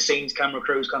behind the scenes camera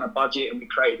crews kind of budget, and we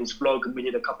created this vlog, and we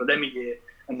did a couple of them a year,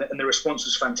 and the response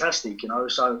was fantastic, you know.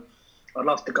 So I'd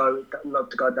love to go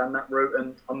down that route,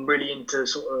 and I'm really into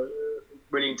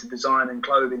design and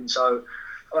clothing. So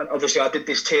obviously I did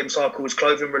this TM Cycles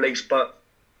clothing release, but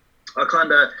I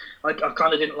kind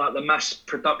of didn't like the mass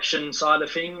production side of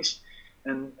things,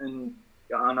 and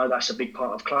I know that's a big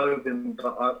part of clothing,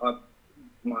 but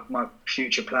my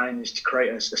future plan is to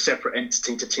create a separate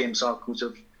entity to TM Cycles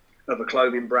of a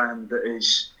clothing brand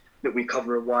that we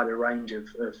cover a wider range of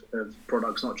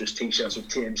products, not just t-shirts with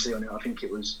TMC on it. I think it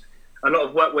was a lot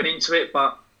of work went into it,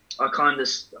 but I don't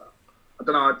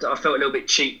know, I felt a little bit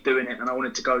cheap doing it, and I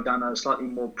wanted to go down a slightly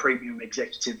more premium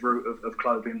executive route of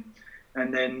clothing.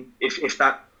 And then if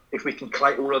we can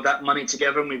collate all of that money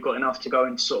together and we've got enough to go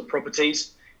into sort of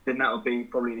properties, then that will be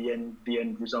probably the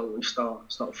end result. We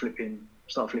start flipping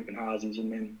houses,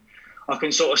 and then I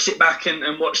can sort of sit back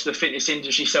and watch the fitness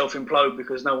industry self-implode,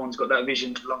 because no one's got that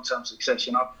vision for long-term success,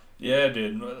 you know? Yeah,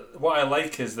 dude. What I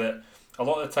like is that a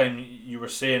lot of the time you were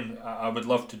saying, I would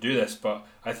love to do this, but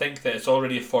I think that it's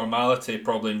already a formality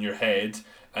probably in your head,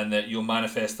 and that you'll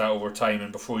manifest that over time,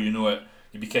 and before you know it,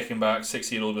 you'll be kicking back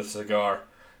 6-year-old with a cigar,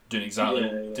 doing exactly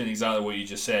what you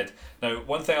just said. Now,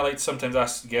 one thing I like to sometimes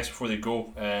ask guests before they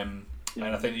go, and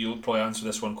I think that you'll probably answer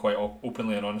this one quite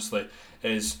openly and honestly,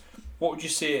 is what would you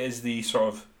say is the sort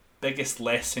of biggest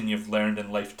lesson you've learned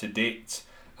in life to date,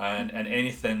 and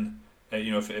anything,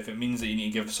 if it means that you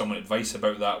need to give someone advice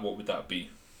about that, what would that be?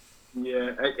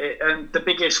 Yeah, and the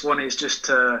biggest one is just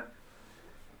I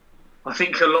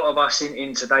think a lot of us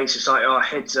in today's society, our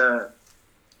heads are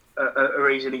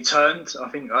easily turned. I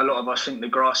think a lot of us think the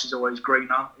grass is always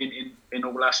greener in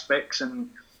all aspects, and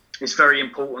it's very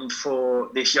important for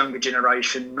this younger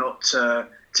generation not to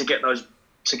get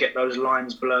those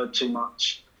lines blurred too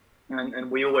much.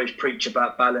 And we always preach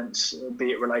about balance,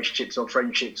 be it relationships or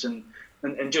friendships, and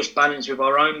just balance with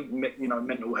our own,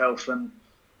 mental health. And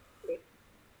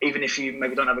even if you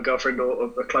maybe don't have a girlfriend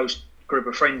or a close group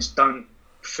of friends, don't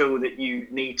feel that you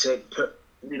need to put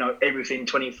everything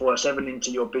 24/7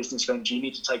 into your business venture. You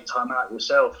need to take time out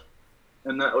yourself.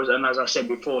 And as I said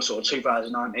before, sort of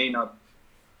 2019,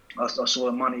 I saw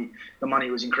the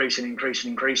money was increasing,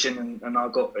 and I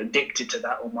got addicted to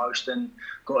that almost, and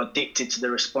got addicted to the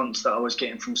response that I was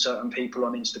getting from certain people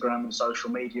on Instagram and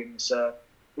social media. And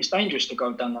it's dangerous to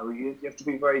go down that route. You have to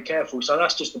be very careful. So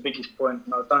that's just the biggest point.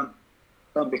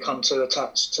 Don't become too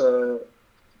attached to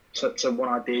one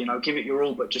idea. Give it your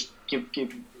all, but just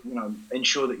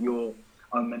ensure that your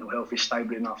own mental health is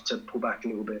stable enough to pull back a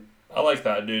little bit. I like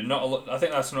that, dude. I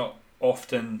think that's not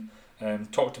often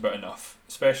talked about enough,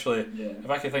 especially if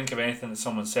I could think of anything that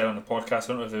someone said on the podcast. I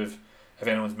don't know if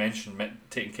anyone's mentioned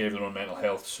taking care of their own mental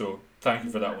health, so Thank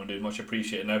you for that one, dude. Much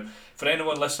appreciated. Now, for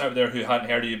anyone listening out there who hadn't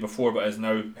heard of you before but has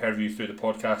now heard of you through the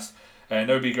podcast, now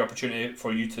would be a good opportunity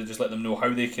for you to just let them know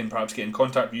how they can perhaps get in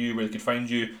contact with you, where they can find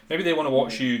you. Maybe they want to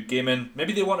watch you gaming.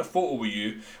 Maybe they want a photo with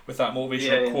you with that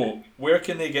motivational quote. Where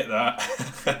can they get that?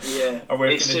 Or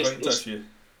where can they get in touch with you?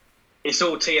 It's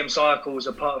all TM Cycles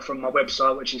apart from my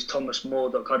website, which is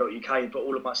thomasmaw.co.uk, but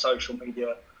all of my social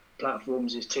media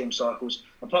platforms is TM Cycles.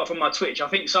 Apart from my Twitch, I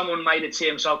think someone made a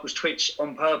TM Cycles Twitch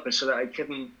on purpose so that they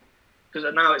couldn't,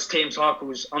 because now it's TM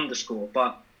Cycles _,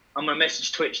 but I'm going to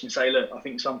message Twitch and say, look, I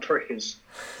think some prick has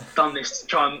done this to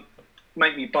try and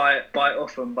make me buy it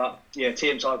off them. But yeah,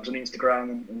 TM Cycles on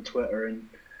Instagram and Twitter and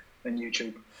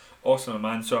YouTube. Awesome,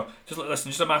 man. So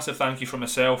just a massive thank you from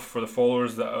myself for the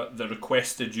followers that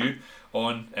requested you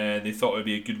on. They thought it would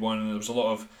be a good one. And there was a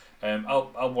lot of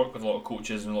I'll work with a lot of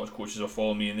coaches, and a lot of coaches will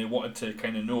follow me, and they wanted to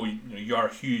kind of know, you are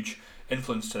a huge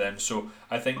influence to them. So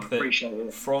I think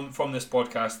that from this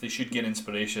podcast they should get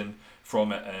inspiration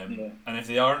from it. And if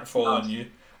they aren't following you,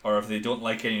 or if they don't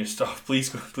like any of your stuff, please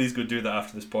go do that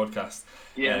after this podcast.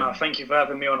 Thank you for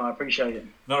having me on. I appreciate it.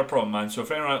 Not a problem, man. So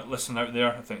if anyone listening out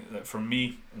there, I think that for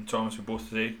me and Thomas, we both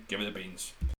today, give it the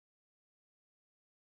beans.